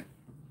then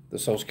the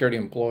Social Security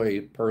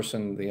employee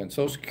person, the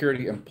Social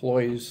Security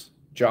employee's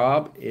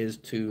job is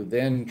to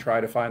then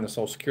try to find the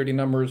Social Security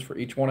numbers for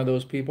each one of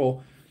those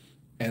people,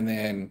 and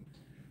then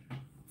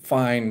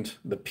find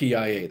the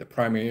PIA, the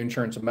primary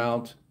insurance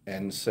amount,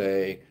 and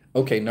say,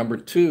 okay, number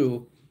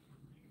two,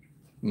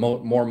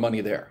 more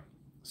money there.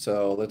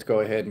 So let's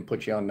go ahead and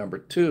put you on number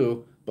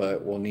two,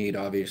 but we'll need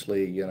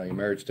obviously, your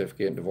marriage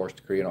certificate and divorce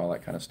decree and all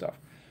that kind of stuff.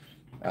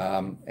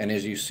 And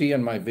as you see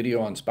in my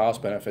video on spouse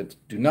benefits,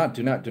 do not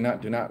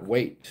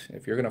wait.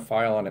 If you're going to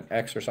file on an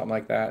X or something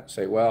like that,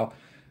 say, well,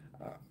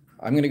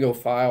 I'm going to go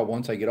file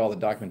once I get all the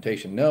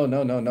documentation. No,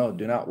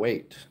 do not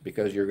wait,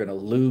 because you're going to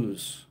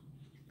lose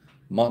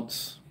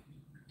months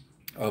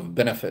of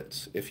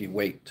benefits if you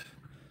wait.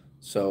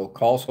 So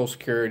call Social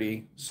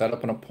Security, set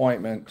up an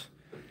appointment,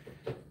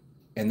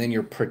 and then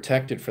you're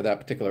protected for that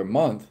particular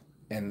month,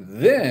 and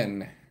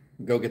then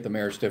go get the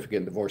marriage certificate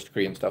and divorce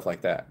decree and stuff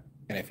like that.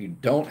 And if you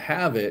don't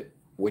have it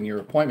when your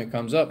appointment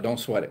comes up, don't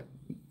sweat it.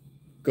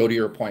 Go to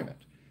your appointment,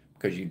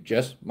 because you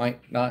just might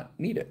not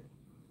need it.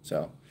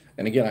 So,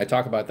 and again, I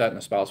talk about that in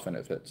the spouse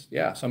benefits.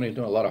 Yeah, somebody's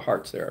doing a lot of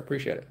hearts there. I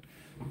appreciate it.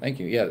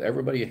 Thank you. Yeah,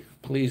 everybody,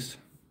 please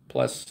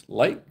plus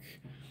like.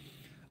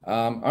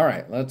 All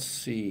right, let's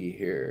see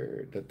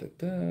here.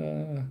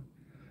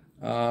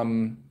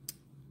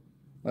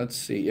 Let's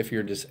see. If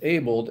you're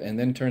disabled and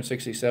then turn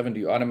 67, do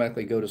you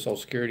automatically go to Social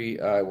Security?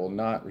 I will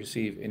not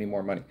receive any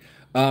more money.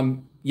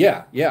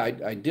 Yeah,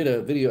 I did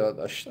a video,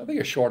 I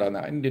think a short on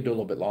that. I need to do a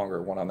little bit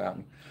longer one on that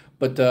one.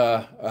 But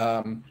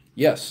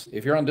yes,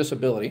 if you're on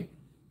disability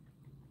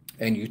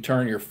and you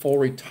turn your full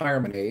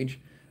retirement age,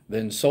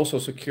 then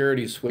Social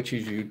Security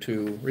switches you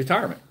to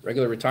retirement,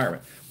 regular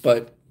retirement.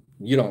 But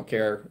you don't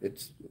care.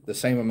 It's the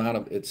same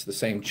it's the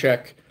same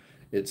check.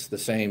 It's the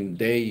same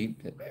day.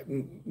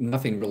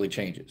 Nothing really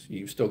changes.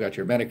 You've still got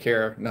your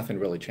Medicare. Nothing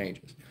really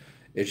changes.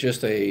 It's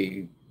just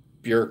a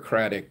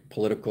bureaucratic,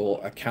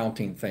 political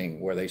accounting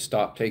thing where they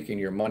stop taking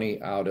your money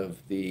out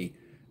of the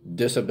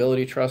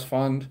disability trust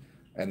fund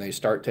and they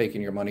start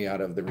taking your money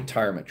out of the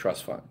retirement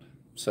trust fund.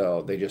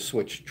 So they just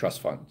switch trust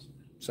funds.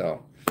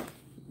 So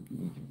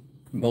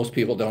Most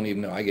people don't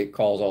even know. I get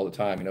calls all the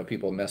time.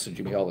 People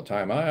messaging me all the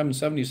time. I'm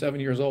 77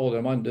 years old.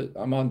 I'm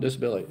on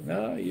disability.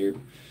 No, your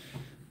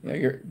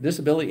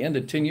disability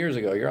ended 10 years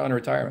ago. You're on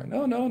retirement.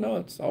 No, no, no.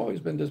 It's always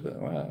been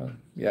disability. Well,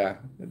 yeah,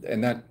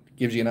 and that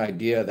gives you an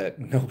idea that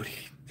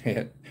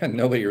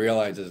nobody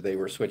realizes they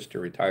were switched to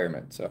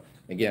retirement. So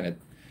again,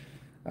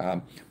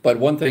 but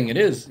one thing it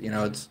is,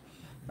 it's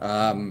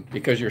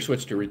because you're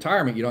switched to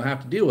retirement, you don't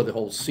have to deal with the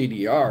whole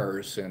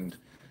CDRs and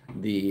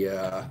the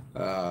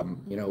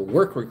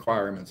work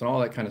requirements and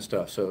all that kind of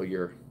stuff. So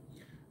you're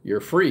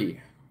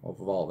free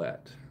of all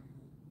that.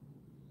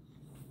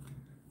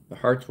 The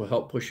hearts will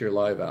help push your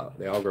live out.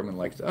 The algorithm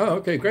likes, oh,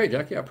 okay, great,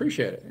 Jack. Yeah,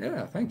 appreciate it.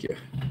 Yeah, thank you.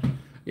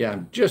 Yeah,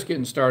 I'm just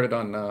getting started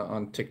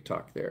on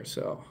TikTok there.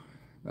 So,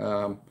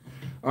 all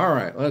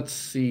right, let's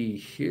see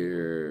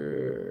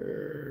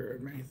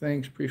here.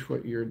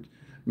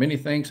 Many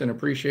thanks and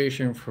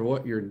appreciation for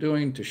what you're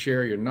doing to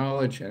share your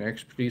knowledge and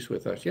expertise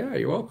with us. Yeah,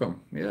 you're welcome.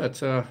 Yeah,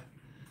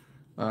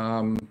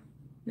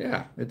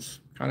 it's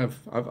kind of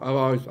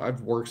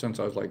I've worked since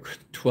I was like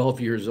 12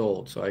 years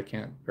old, so I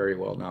can't very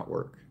well not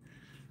work.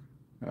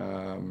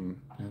 Let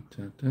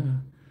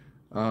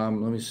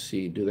me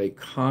see. Do they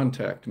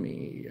contact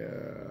me?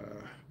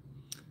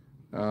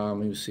 Let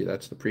me see.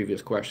 That's the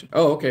previous question.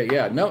 Oh, okay.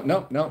 Yeah.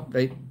 No.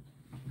 They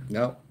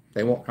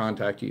won't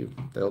contact you.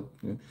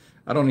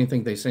 I don't even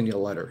think they send you a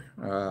letter.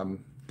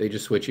 They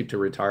just switch you to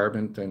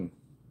retirement, and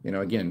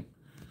again,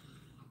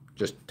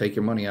 just take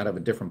your money out of a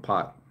different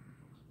pot.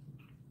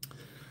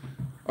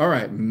 All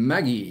right,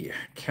 Maggie.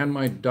 Can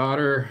my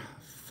daughter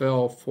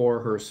file for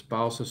her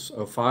spouse's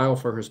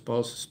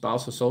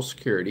Social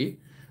Security?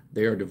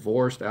 They are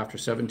divorced after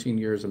 17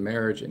 years of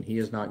marriage, and he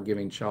is not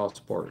giving child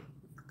support.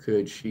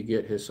 Could she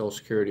get his Social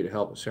Security to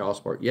help with child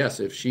support? Yes,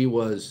 if she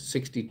was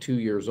 62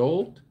 years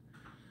old.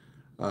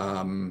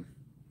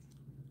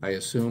 I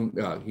assume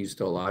he's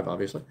still alive,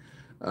 obviously.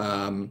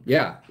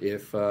 Yeah,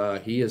 if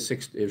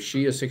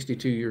she is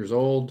 62 years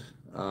old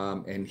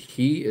and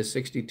he is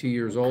 62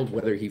 years old,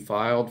 whether he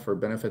filed for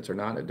benefits or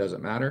not, it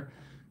doesn't matter.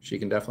 She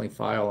can definitely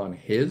file on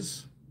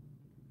his.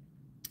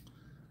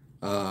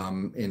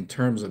 In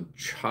terms of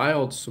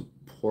child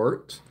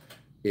support,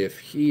 if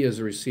he is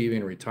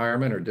receiving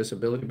retirement or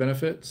disability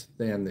benefits,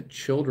 then the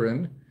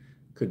children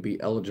could be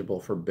eligible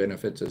for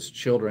benefits as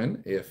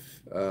children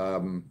if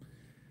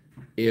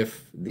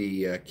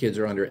the kids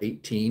are under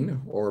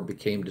 18 or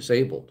became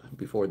disabled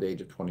before the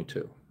age of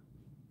 22.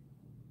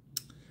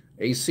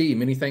 AC,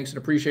 many thanks and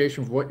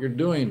appreciation for what you're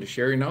doing to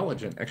share your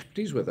knowledge and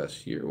expertise with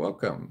us. You're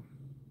welcome.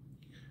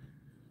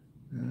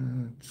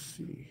 Let's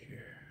see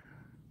here.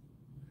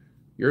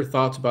 Your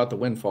thoughts about the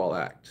Windfall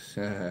Act.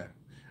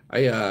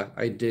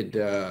 I did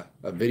a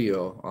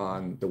video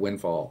on the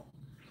windfall,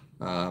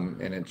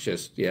 and it's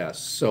just, yeah,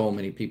 so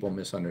many people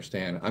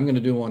misunderstand. I'm going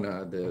to do one,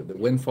 the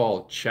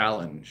Windfall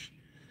Challenge.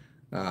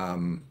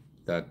 I'm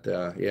going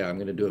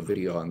to do a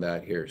video on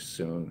that here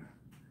soon.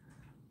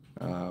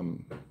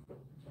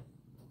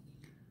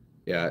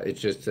 Yeah,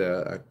 it's just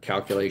a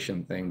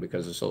calculation thing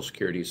because of Social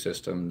Security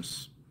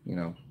systems,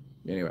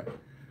 anyway.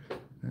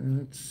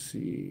 Let's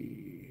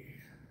see.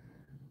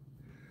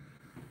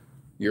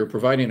 You're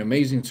providing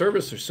amazing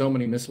service. There's so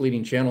many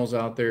misleading channels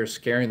out there,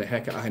 scaring the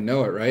heck out. I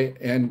know it, right?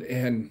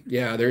 And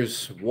yeah,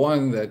 there's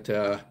one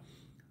that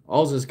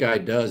all this guy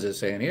does is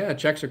saying, yeah,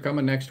 checks are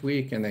coming next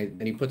week,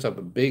 and he puts up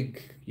a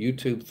big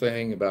YouTube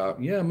thing about,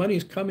 yeah,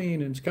 money's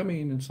coming and it's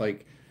coming. And it's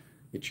like,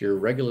 it's your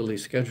regularly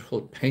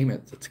scheduled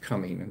payment that's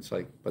coming. And it's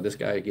like, but this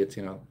guy gets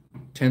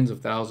tens of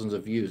thousands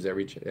of views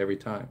every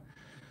time.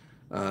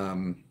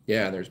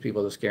 Yeah, there's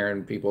people that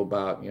scaring people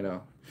about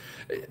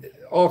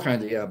all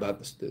kinds of, about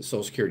the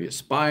Social Security is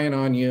spying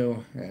on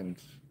you, and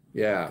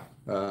yeah,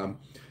 and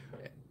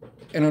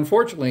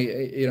unfortunately,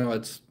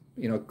 it's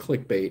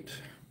clickbait.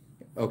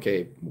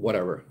 Okay,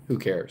 whatever, who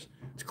cares?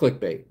 It's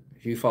clickbait.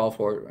 If you fall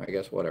for it, I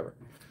guess whatever.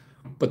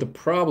 But the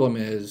problem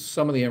is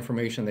some of the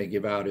information they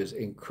give out is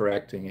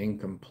incorrect and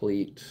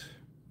incomplete,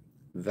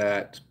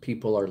 that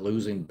people are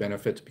losing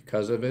benefits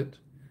because of it,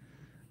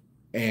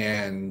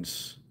 and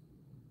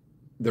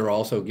they're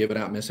also giving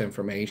out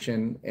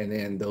misinformation, and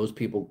then those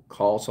people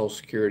call Social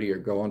Security or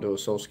go into a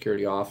Social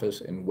Security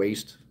office and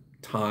waste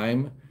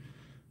time,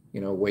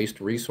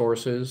 waste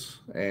resources,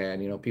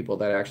 and people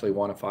that actually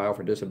want to file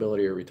for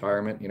disability or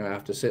retirement,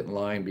 have to sit in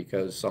line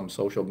because some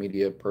social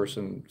media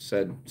person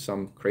said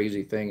some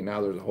crazy thing, and now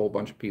there's a whole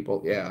bunch of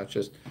people. Yeah, it's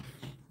just,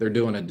 they're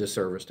doing a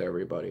disservice to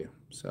everybody.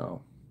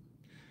 So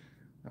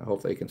I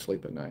hope they can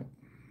sleep at night.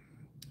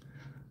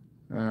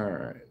 All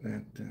right.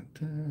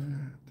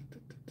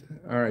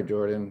 All right,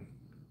 Jordan,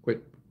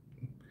 quit.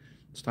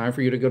 It's time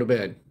for you to go to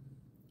bed.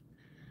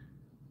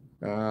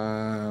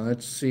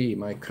 Let's see.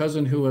 My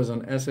cousin who was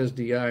on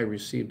SSDI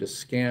received a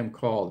scam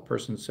call. The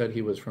person said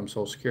he was from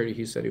Social Security.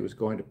 He said he was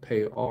going to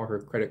pay all her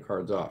credit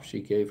cards off. She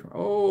gave her,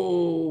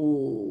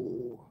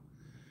 oh,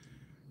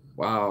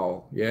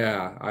 wow.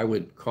 Yeah, I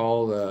would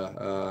call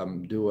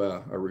do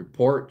a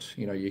report.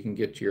 You can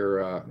get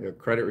your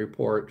credit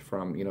report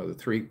from, the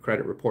 3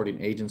 credit reporting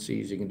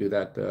agencies. You can do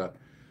that,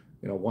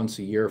 once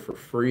a year for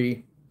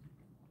free.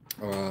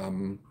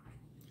 Um,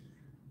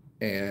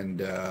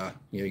 and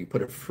you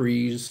put a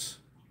freeze,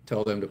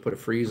 tell them to put a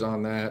freeze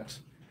on that.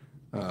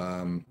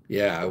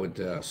 Yeah, I would.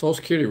 Social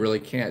Security really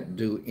can't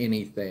do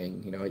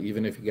anything,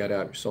 even if you got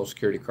out your Social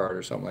Security card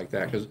or something like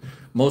that, because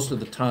most of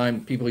the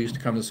time people used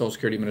to come to the Social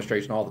Security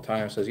Administration all the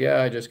time and says,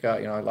 "Yeah, I just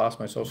got, I lost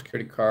my Social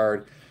Security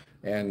card,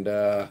 and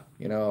my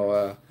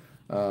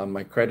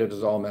credit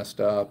is all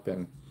messed up."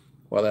 And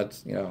well,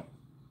 that's,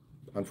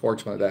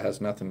 unfortunately, that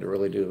has nothing to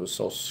really do with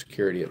Social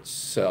Security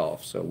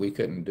itself, so we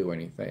couldn't do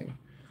anything.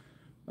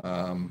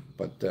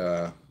 But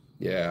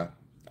yeah,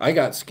 I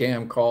got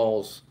scam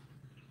calls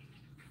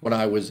when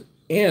I was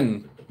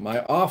in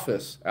my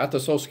office at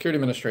the Social Security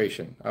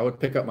Administration. I would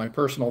pick up my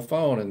personal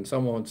phone and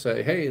someone would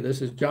say, "Hey,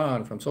 this is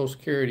John from Social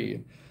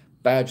Security,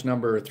 badge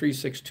number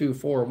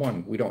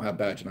 36241." We don't have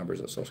badge numbers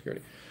at Social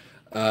Security.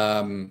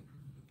 Um,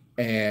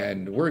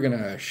 and we're going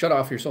to shut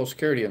off your Social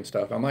Security and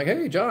stuff. I'm like,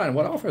 "Hey, John,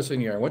 what office in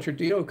here? What's your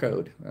DO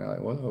code?" And they're like,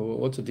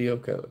 "What's a DO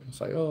code?"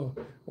 It's like, "Oh,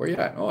 where you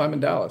at?" "Oh, I'm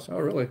in Dallas." "Oh,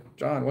 really?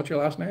 John, what's your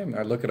last name?" And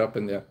I look it up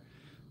and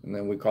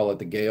then we call it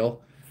the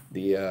Gale.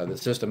 The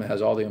system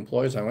has all the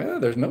employees. I'm like, "Oh,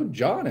 there's no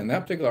John in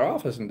that particular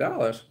office in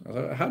Dallas." I was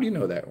like, "How do you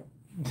know that?"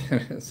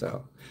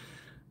 So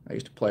I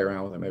used to play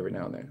around with them every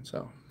now and then.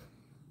 So,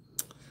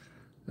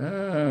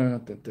 da,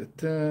 da,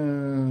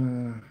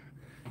 da.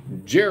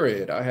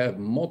 Jared, I have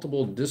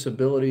multiple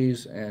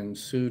disabilities and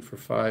sued for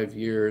 5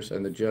 years,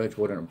 and the judge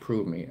wouldn't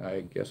approve me.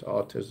 I guess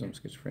autism,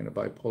 schizophrenia,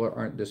 bipolar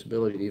aren't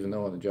disabilities, even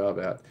though on the job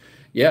app.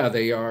 Yeah,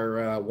 they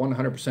are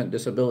 100%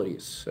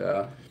 disabilities.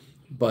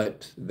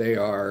 But they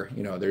are,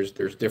 there's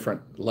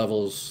different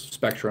levels,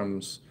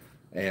 spectrums,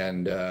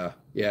 and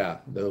yeah,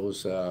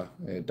 those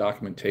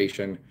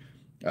documentation.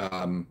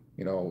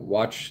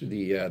 Watch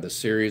the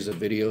series of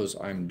videos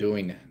I'm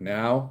doing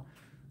now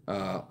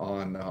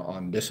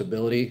on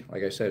disability.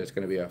 Like I said, it's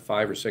going to be a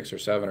 5 or 6 or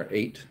 7 or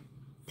 8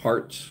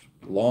 parts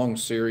long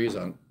series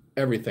on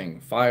everything,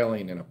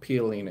 filing and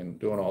appealing and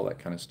doing all that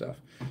kind of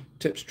stuff,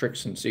 tips,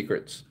 tricks, and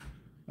secrets.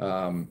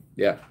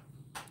 Yeah.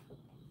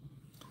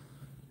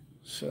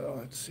 So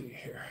let's see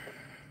here.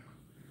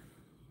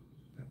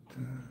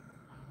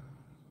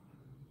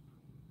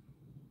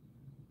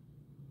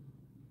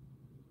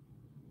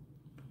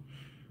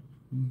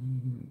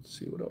 Let's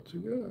see what else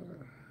we got.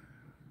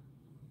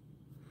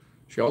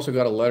 She also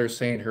got a letter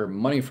saying her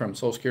money from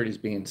Social Security is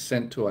being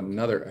sent to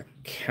another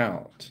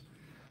account.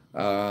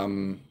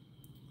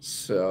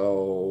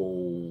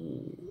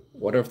 So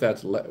what if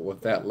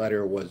what that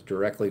letter was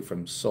directly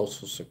from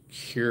Social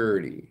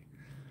Security?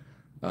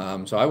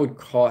 So I would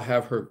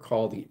have her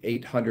call the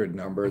 800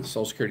 number, the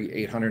Social Security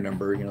 800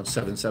 number,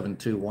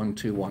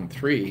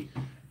 772-1213,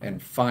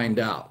 and find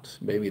out.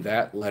 Maybe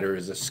that letter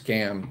is a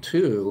scam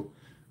too,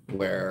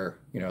 where,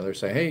 they're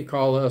saying, "Hey,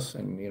 call us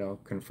and,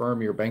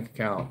 confirm your bank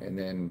account." And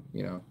then,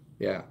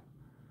 yeah.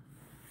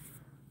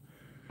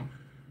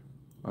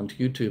 On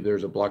YouTube,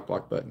 there's a block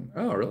button.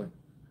 Oh, really?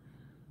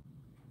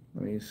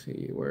 Let me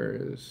see,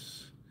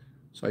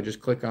 so I just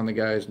click on the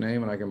guy's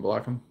name and I can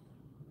block him?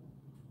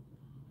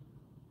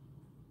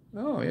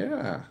 Oh,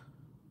 yeah.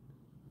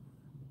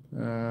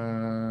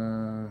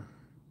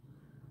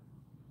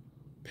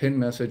 Pin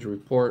message,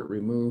 report,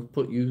 remove,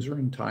 put user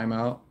in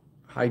timeout,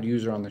 hide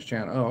user on this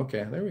channel. Oh,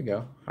 okay, there we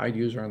go. Hide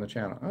user on the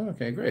channel. Oh,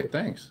 okay, great,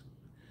 thanks.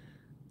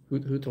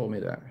 Who told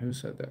me that? Who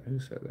said that? Who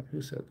said that?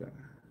 Who said that?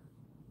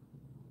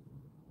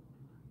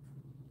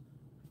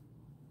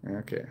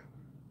 Okay,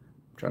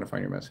 I'm trying to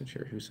find your message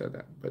here. Who said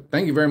that? But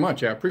thank you very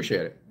much. I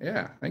appreciate it.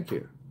 Yeah, thank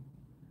you.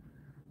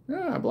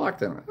 I blocked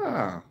them.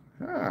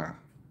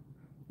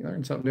 You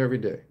learn something new every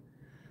day.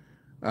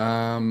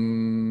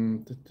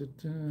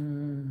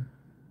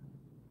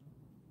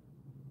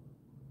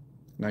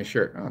 Nice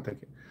shirt. Oh,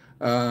 thank you.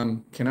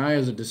 Can I,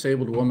 as a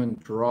disabled woman,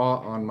 draw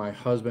on my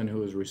husband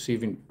who is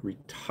receiving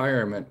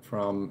retirement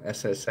from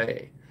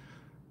SSA?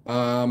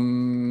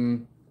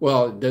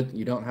 Well,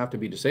 you don't have to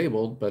be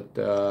disabled, but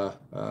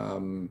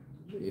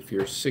if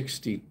you're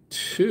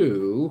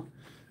 62,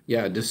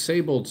 yeah,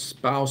 disabled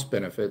spouse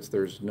benefits,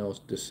 there's no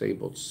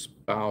disabled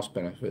spouse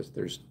benefits,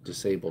 there's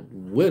disabled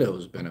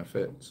widows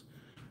benefits.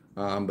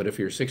 But if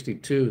you're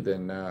 62,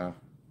 then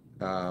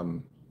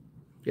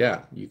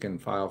yeah, you can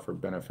file for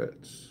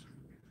benefits.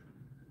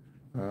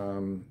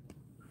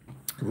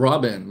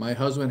 Robin, my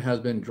husband has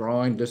been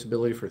drawing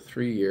disability for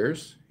 3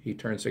 years. He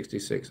turned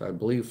 66. I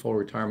believe full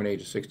retirement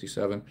age is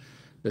 67.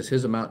 Does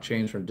his amount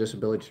change from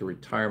disability to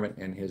retirement,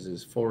 and his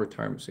is full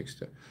retirement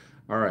 67?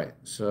 All right.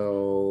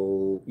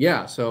 So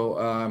yeah.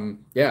 So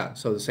yeah.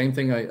 So the same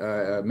thing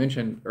I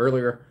mentioned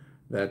earlier,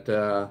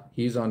 that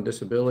he's on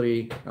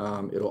disability.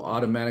 It'll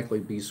automatically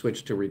be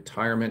switched to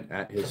retirement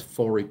at his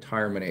full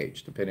retirement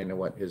age, depending on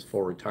what his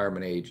full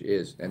retirement age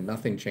is, and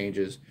nothing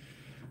changes.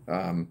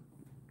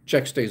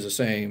 Check stays the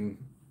same,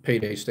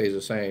 payday stays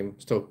the same,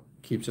 still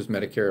keeps his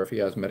Medicare if he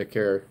has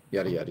Medicare,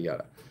 yada, yada,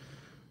 yada.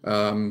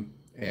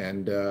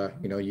 And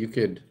you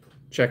could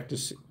check to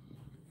see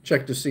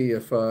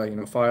if,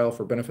 file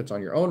for benefits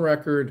on your own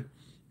record,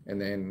 and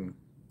then,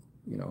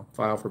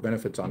 file for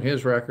benefits on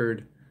his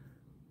record.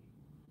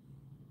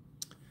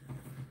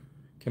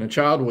 Can a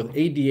child with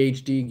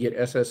ADHD get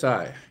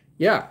SSI?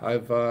 Yeah,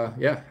 I've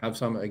have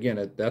some.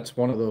 Again, that's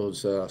one of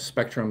those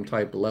spectrum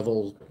type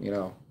levels.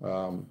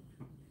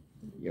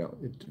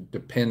 It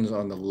depends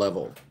on the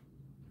level.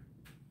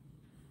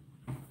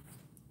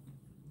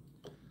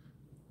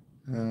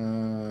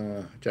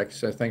 Jackie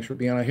says, thanks for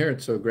being on here.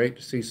 It's so great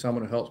to see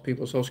someone who helps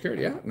people with Social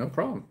Security. Yeah, no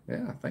problem.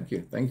 Yeah, thank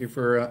you. Thank you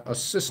for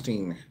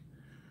assisting.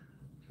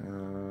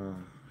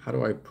 How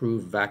do I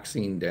prove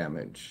vaccine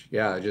damage?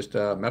 Yeah, just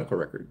medical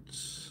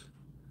records.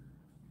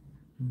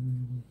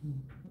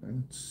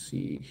 Let's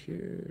see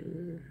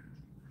here.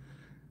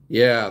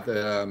 Yeah,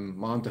 the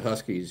Mom to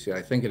Huskies. Yeah,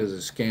 I think it is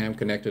a scam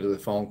connected to the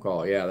phone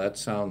call. Yeah, that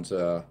sounds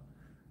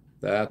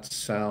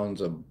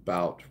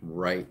about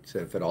right.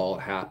 If it all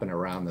happened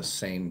around the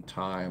same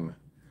time,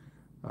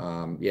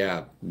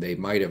 yeah, they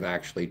might have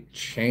actually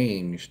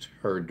changed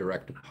her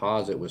direct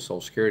deposit with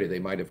Social Security. They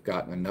might have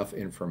gotten enough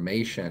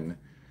information,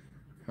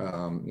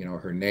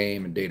 her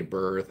name and date of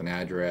birth and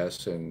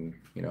address, and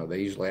they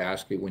usually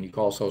ask you when you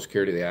call Social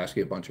Security, they ask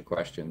you a bunch of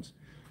questions,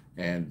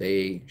 and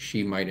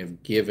she might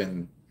have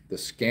given the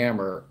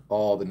scammer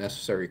all the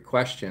necessary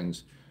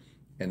questions,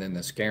 and then the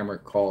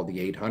scammer called the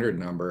 800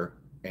 number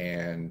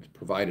and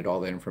provided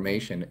all the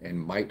information and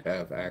might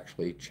have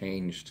actually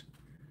changed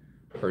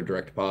her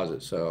direct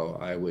deposit. So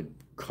I would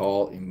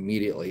call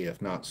immediately,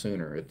 if not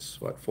sooner.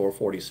 It's what,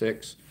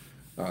 446.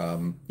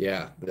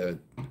 Yeah, the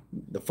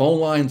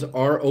phone lines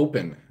are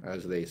open,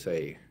 as they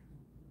say.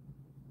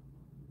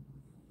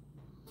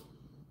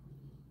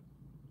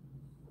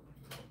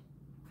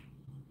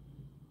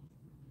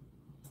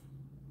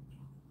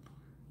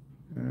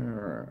 All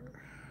right.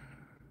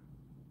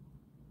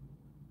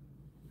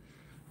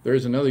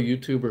 There's another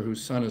YouTuber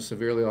whose son is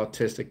severely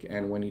autistic,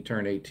 and when he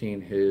turned 18,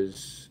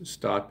 his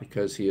stopped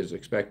because he is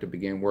expected to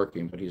begin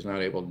working, but he's not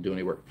able to do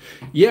any work.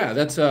 Yeah,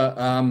 that's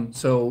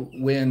so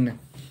when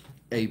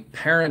a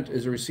parent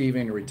is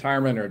receiving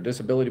retirement or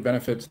disability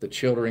benefits, the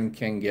children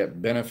can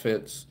get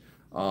benefits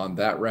on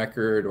that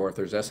record, or if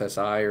there's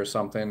SSI or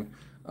something.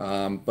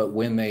 But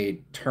when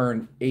they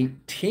turn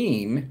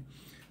 18,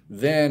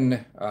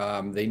 then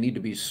they need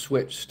to be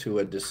switched to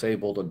a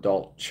disabled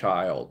adult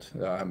child,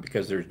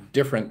 because there's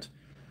different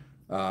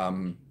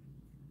parameters,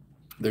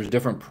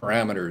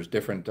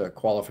 different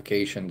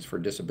qualifications for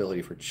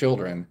disability for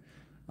children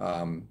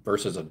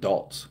versus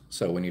adults.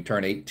 So when you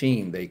turn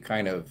 18, they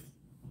kind of,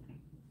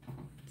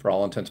 for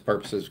all intents and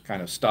purposes,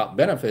 kind of stop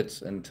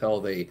benefits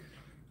until they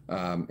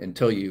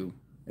automatically,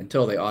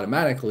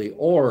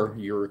 or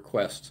you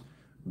request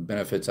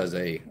benefits as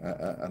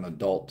an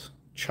adult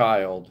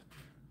child.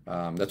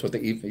 That's what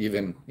they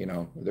even,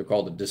 they're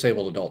called the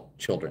disabled adult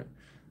children.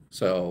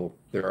 So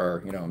there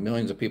are,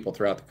 millions of people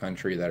throughout the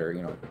country that are,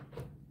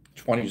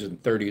 20s and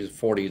 30s,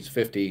 40s,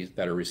 50s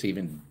that are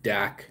receiving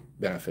DAC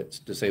benefits,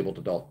 disabled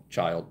adult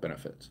child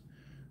benefits.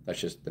 That's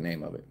just the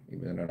name of it,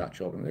 even though they're not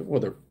children.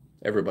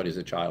 Everybody's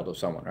a child of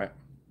someone, right?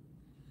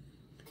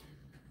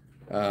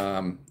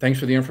 Thanks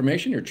for the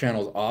information. Your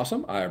channel is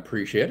awesome. I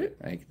appreciate it.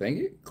 Thank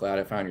you. Glad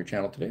I found your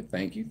channel today.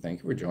 Thank you.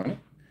 Thank you for joining.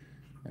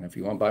 And if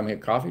you want to buy me a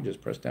coffee,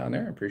 just press down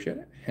there. I appreciate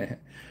it.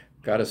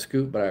 Got a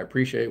scoop, but I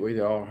appreciate it with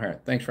you all. All right.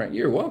 Thanks, Frank.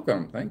 You're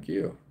welcome. Thank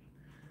you.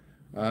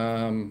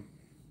 Oh,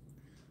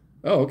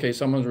 okay.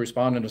 Someone's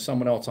responding to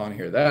someone else on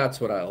here. That's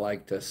what I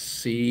like to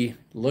see.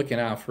 Looking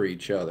out for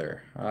each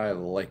other. I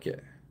like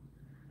it.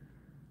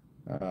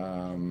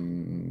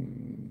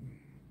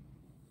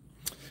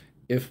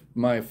 If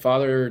my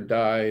father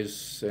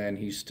dies and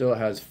he still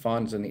has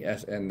funds in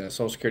the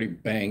Social Security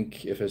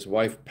bank, if his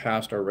wife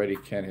passed already,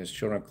 can his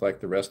children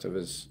collect the rest of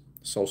his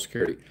Social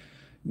Security?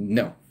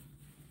 No.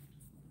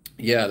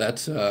 Yeah,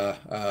 that's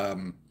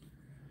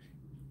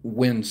when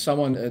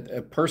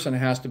a person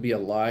has to be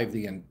alive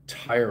the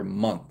entire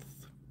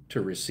month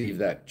to receive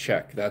that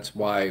check. That's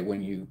why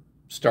when you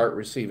start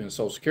receiving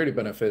Social Security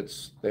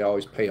benefits, they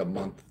always pay a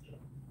month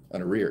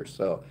in arrears.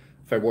 So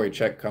February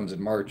check comes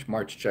in March,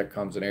 March check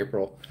comes in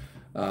April,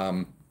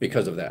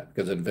 because of that.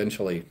 Because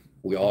eventually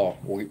we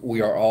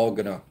are all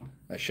gonna,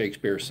 as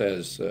Shakespeare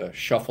says,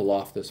 shuffle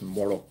off this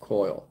mortal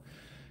coil.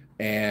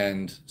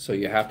 And so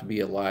you have to be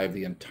alive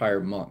the entire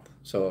month.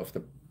 So if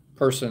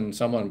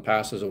someone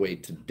passes away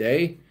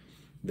today,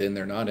 then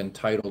they're not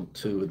entitled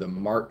to the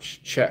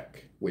March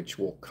check, which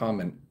will come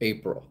in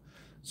April.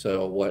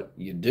 So what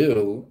you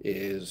do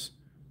is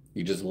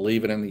you just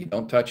leave it you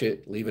don't touch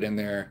it, leave it in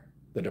there.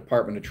 The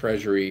Department of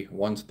Treasury,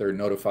 once they're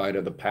notified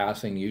of the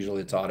passing,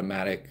 usually it's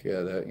automatic.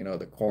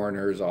 The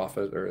coroner's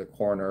office or the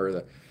coroner or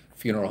the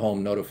funeral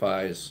home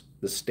notifies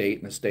the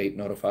state, and the state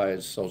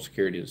notifies Social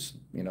Security.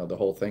 The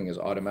whole thing is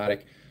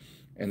automatic.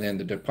 And then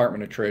the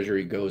Department of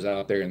Treasury goes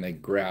out there and they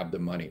grab the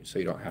money, so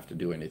you don't have to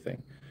do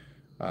anything.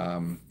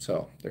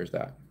 So there's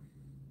that.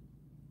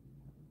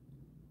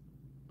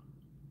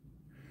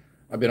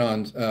 I've been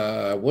on,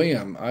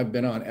 William, I've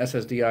been on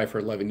SSDI for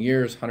 11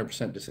 years,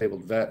 100%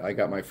 disabled vet. I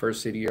got my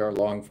first CDR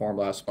long form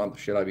last month.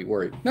 Should I be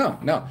worried?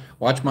 No.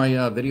 Watch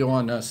my video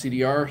on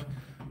CDR.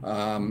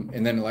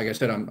 And then, like I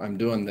said, I'm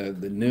doing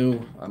the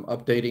new, I'm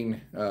updating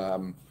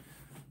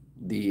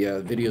the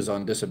videos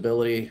on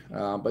disability,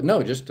 but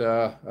no, just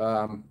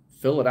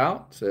fill it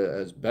out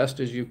as best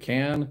as you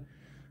can.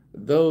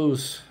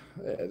 Those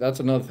That's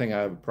another thing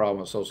I have a problem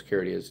with Social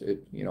Security is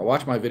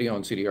watch my video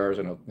on CDRs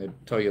and it'll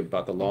tell you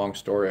about the long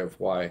story of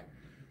why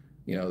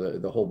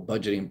the whole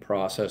budgeting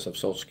process of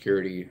Social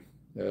Security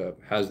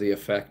has the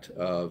effect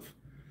of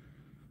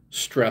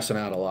stressing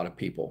out a lot of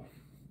people.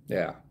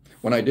 Yeah.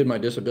 When I did my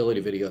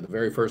disability video, the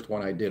very first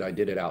one I did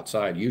it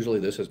outside. Usually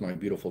this is my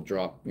beautiful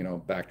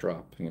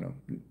backdrop, you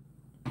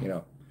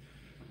know,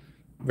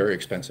 very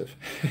expensive.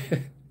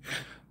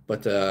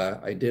 But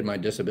I did my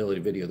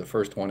disability video, the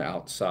first one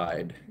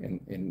outside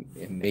in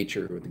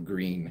nature with the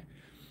green,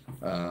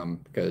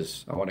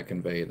 because I want to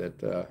convey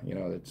that,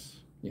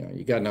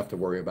 you got enough to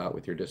worry about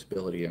with your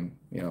disability, and,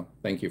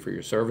 thank you for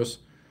your service.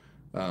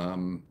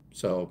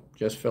 So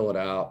just fill it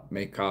out,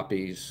 make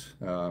copies,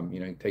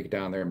 take it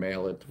down there,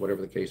 mail it,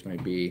 whatever the case may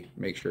be,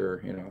 make sure,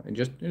 and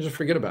just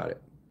forget about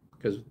it,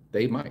 because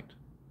they might.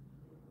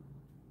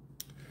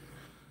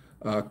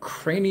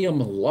 Cranium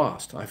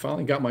lost. I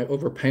finally got my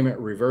overpayment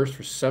reversed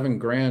for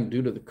 $7,000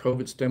 due to the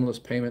COVID stimulus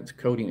payments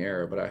coding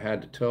error, but I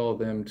had to tell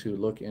them to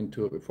look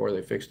into it before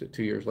they fixed it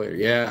 2 years later.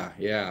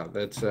 Yeah,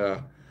 that's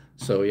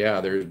so yeah,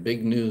 there's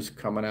big news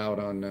coming out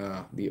on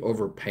the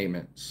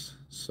overpayments.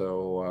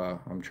 So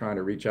I'm trying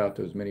to reach out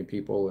to as many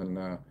people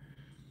and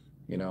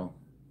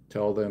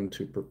tell them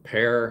to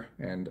prepare,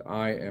 and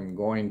I am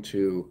going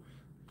to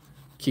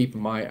keep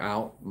my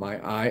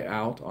eye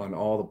out on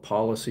all the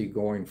policy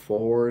going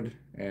forward.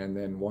 And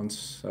then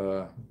once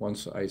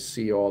I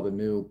see all the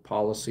new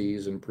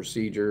policies and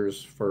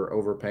procedures for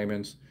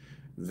overpayments,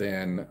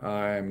 then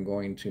I'm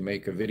going to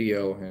make a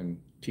video and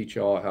teach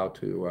y'all how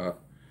to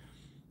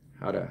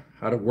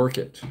work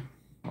it.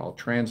 I'll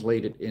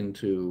translate it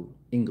into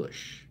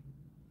English.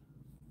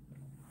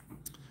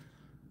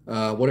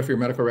 What if your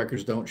medical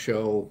records don't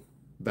show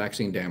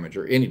vaccine damage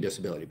or any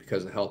disability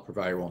because the health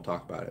provider won't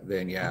talk about it?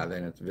 Then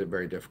it's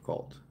very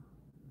difficult.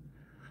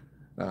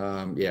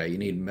 Yeah, you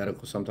need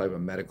some type of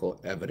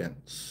medical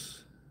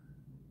evidence.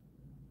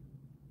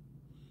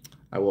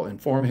 I will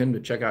inform him to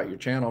check out your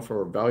channel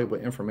for valuable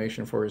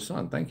information for his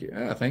son. Thank you.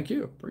 Thank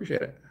you.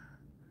 Appreciate it.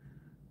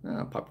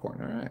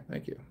 Popcorn. All right.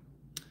 Thank you.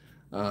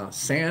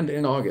 Sand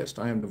in August.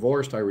 I am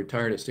divorced. I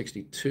retired at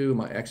 62.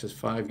 My ex is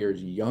 5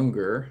 years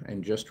younger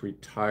and just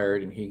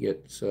retired, and he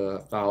gets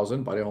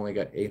 1,000, but I only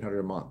got 800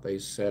 a month. They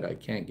said I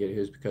can't get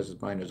his because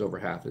mine is over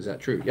half. Is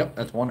that true? Yep,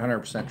 that's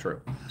 100%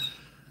 true.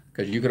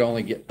 Because you could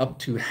only get up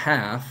to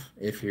half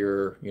if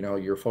you're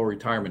full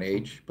retirement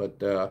age, but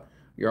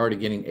you're already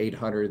getting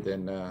 800.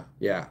 Then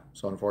yeah.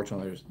 So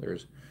unfortunately,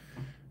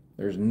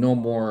 there's no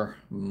more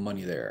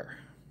money there.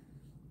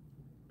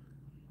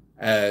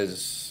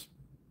 As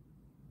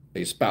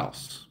a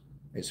spouse,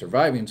 a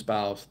surviving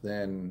spouse,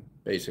 then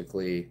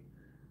basically,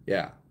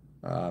 yeah.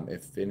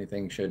 If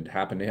anything should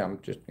happen to him,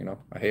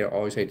 I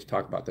always hate to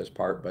talk about this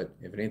part, but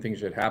if anything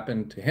should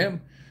happen to him,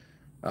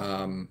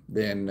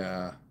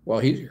 then well,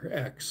 he's your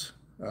ex.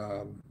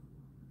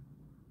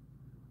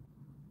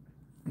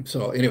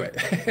 So anyway,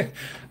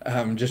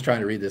 I'm just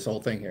trying to read this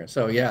whole thing here.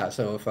 So yeah,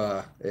 so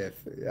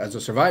if as a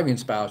surviving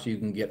spouse, you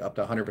can get up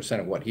to 100%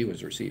 of what he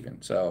was receiving.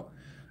 So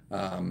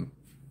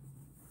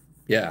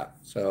yeah,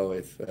 so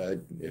if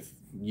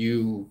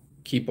you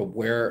keep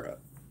aware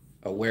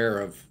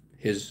of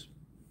his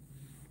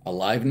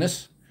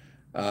aliveness,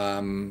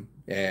 and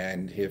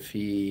if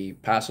he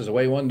passes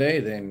away one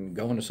day, then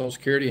go into Social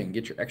Security and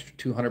get your extra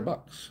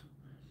 $200,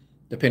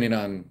 depending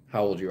on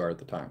how old you are at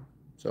the time.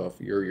 So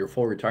if you're your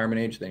full retirement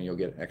age, then you'll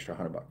get an extra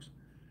 $100.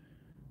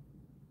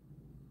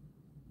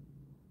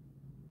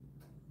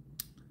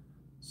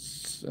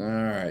 All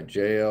right,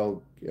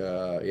 JL,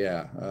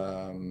 yeah.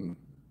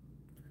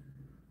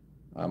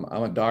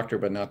 I'm a doctor,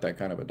 but not that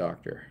kind of a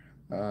doctor.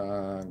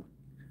 Got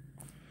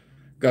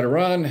to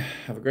run.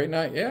 Have a great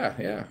night.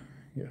 Yeah.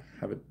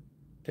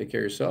 Take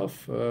care of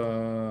yourself.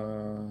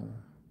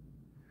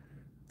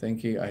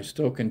 Thank you. I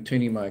still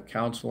continue my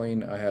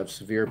counseling. I have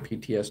severe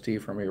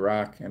PTSD from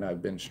Iraq, and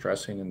I've been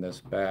stressing in this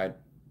bad.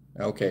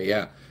 Okay,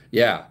 yeah.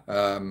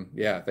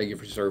 Thank you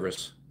for your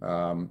service.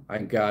 I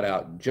got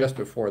out just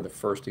before the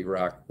first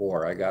Iraq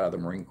War. I got out of the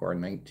Marine Corps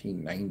in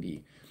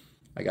 1990.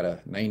 I got a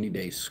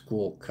 90-day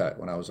school cut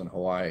when I was in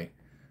Hawaii,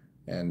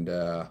 and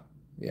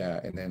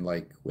yeah, and then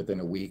like within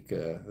a week,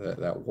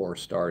 that war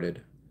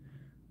started.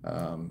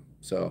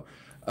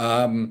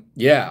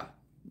 Yeah,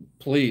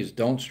 please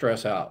don't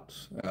stress out,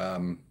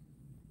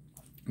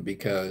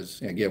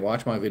 because again,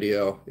 watch my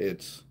video.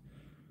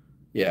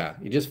 Yeah,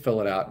 you just fill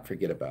it out and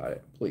forget about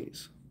it.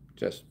 Please,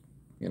 just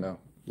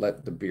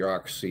let the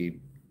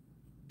bureaucracy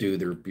do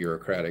their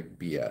bureaucratic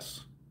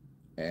BS,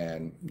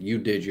 and you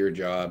did your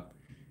job.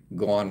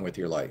 Go on with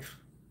your life,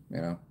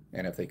 and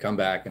if they come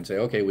back and say,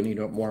 okay, we need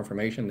more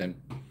information, then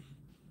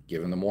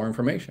give them the more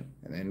information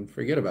and then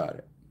forget about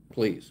it.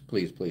 Please.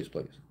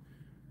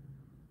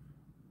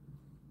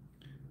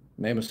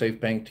 Name a safe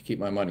bank to keep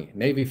my money.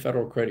 Navy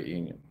Federal Credit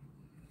Union.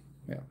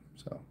 Yeah,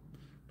 so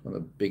one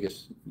of the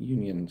biggest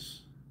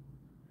unions,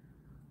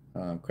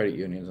 credit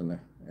unions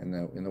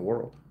in the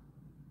world.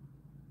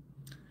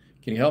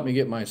 Can you help me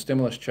get my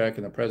stimulus check?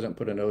 And the president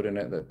put a note in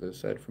it that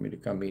said for me to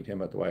come meet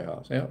him at the White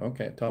House. Yeah,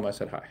 okay. Tell him I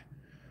said hi.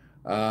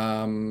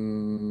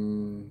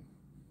 Dun,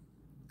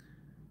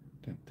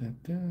 dun,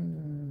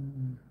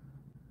 dun.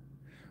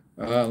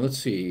 Let's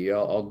see.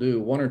 I'll do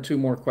one or two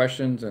more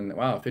questions, and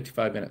wow,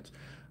 55 minutes.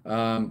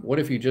 What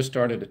if you just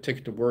started a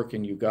ticket to work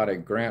and you got a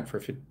grant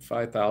for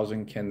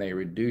 5,000? Can they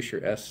reduce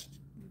your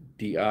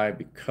SDI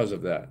because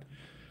of that?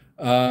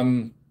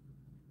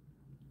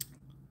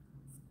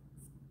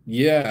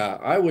 Yeah,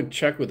 I would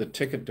check with the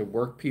ticket to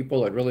work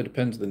people. It really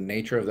depends the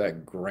nature of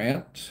that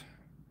grant.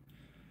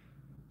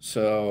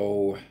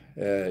 So,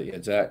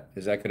 is that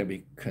going to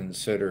be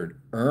considered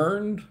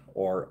earned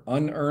or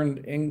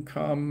unearned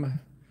income?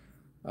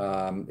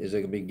 Is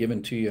it going to be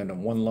given to you in a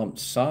one lump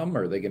sum,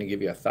 or are they going to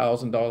give you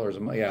 $1,000 a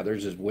month? Yeah,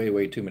 there's just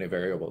way too many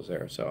variables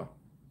there. So,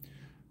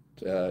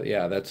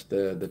 yeah, that's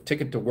the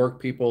ticket to work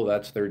people.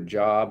 That's their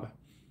job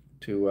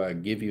to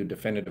give you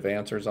definitive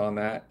answers on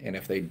that. And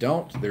if they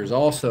don't, there's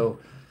also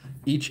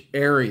each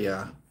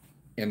area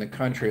in the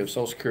country of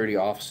Social Security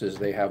offices,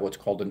 they have what's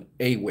called an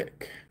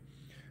AWIC,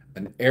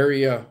 an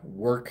Area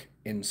Work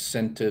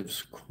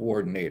Incentives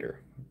Coordinator.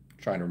 I'm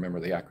trying to remember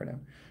the acronym,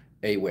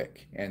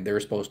 AWIC, and they're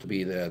supposed to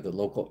be the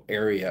local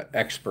area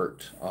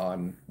expert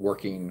on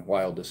working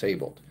while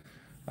disabled.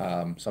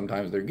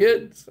 Sometimes they're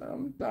good,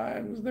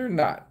 sometimes they're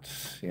not.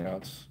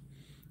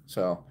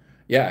 So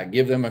yeah,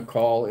 give them a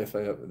call. If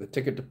the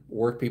ticket to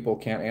work people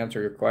can't answer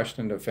your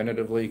question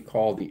definitively,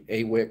 call the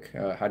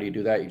AWIC. How do you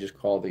do that? You just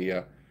call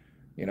the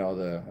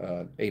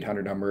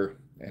 800 number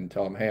and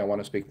tell them, hey, I want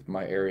to speak to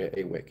my area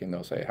AWIC. And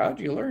they'll say, how'd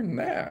you learn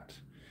that?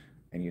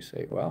 And you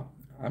say, well,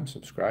 I'm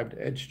subscribed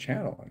to Edge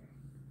Channel.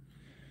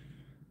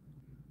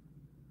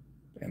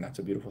 And that's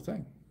a beautiful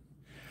thing.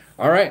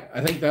 All right,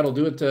 I think that'll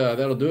do it.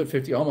 That'll do it.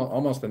 50,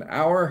 almost an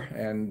hour,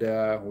 and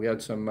we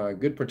had some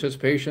good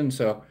participation.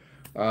 So,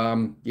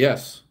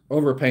 yes,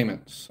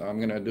 overpayments. I'm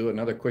going to do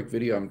another quick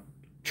video. I'm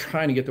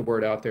trying to get the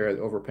word out there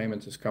that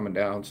overpayments is coming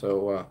down.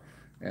 So,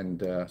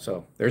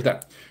 so there's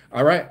that.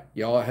 All right,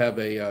 y'all have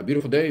a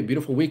beautiful day,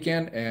 beautiful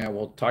weekend, and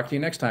we'll talk to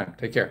you next time.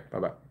 Take care.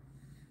 Bye-bye.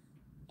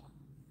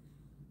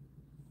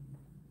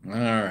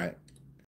 All right.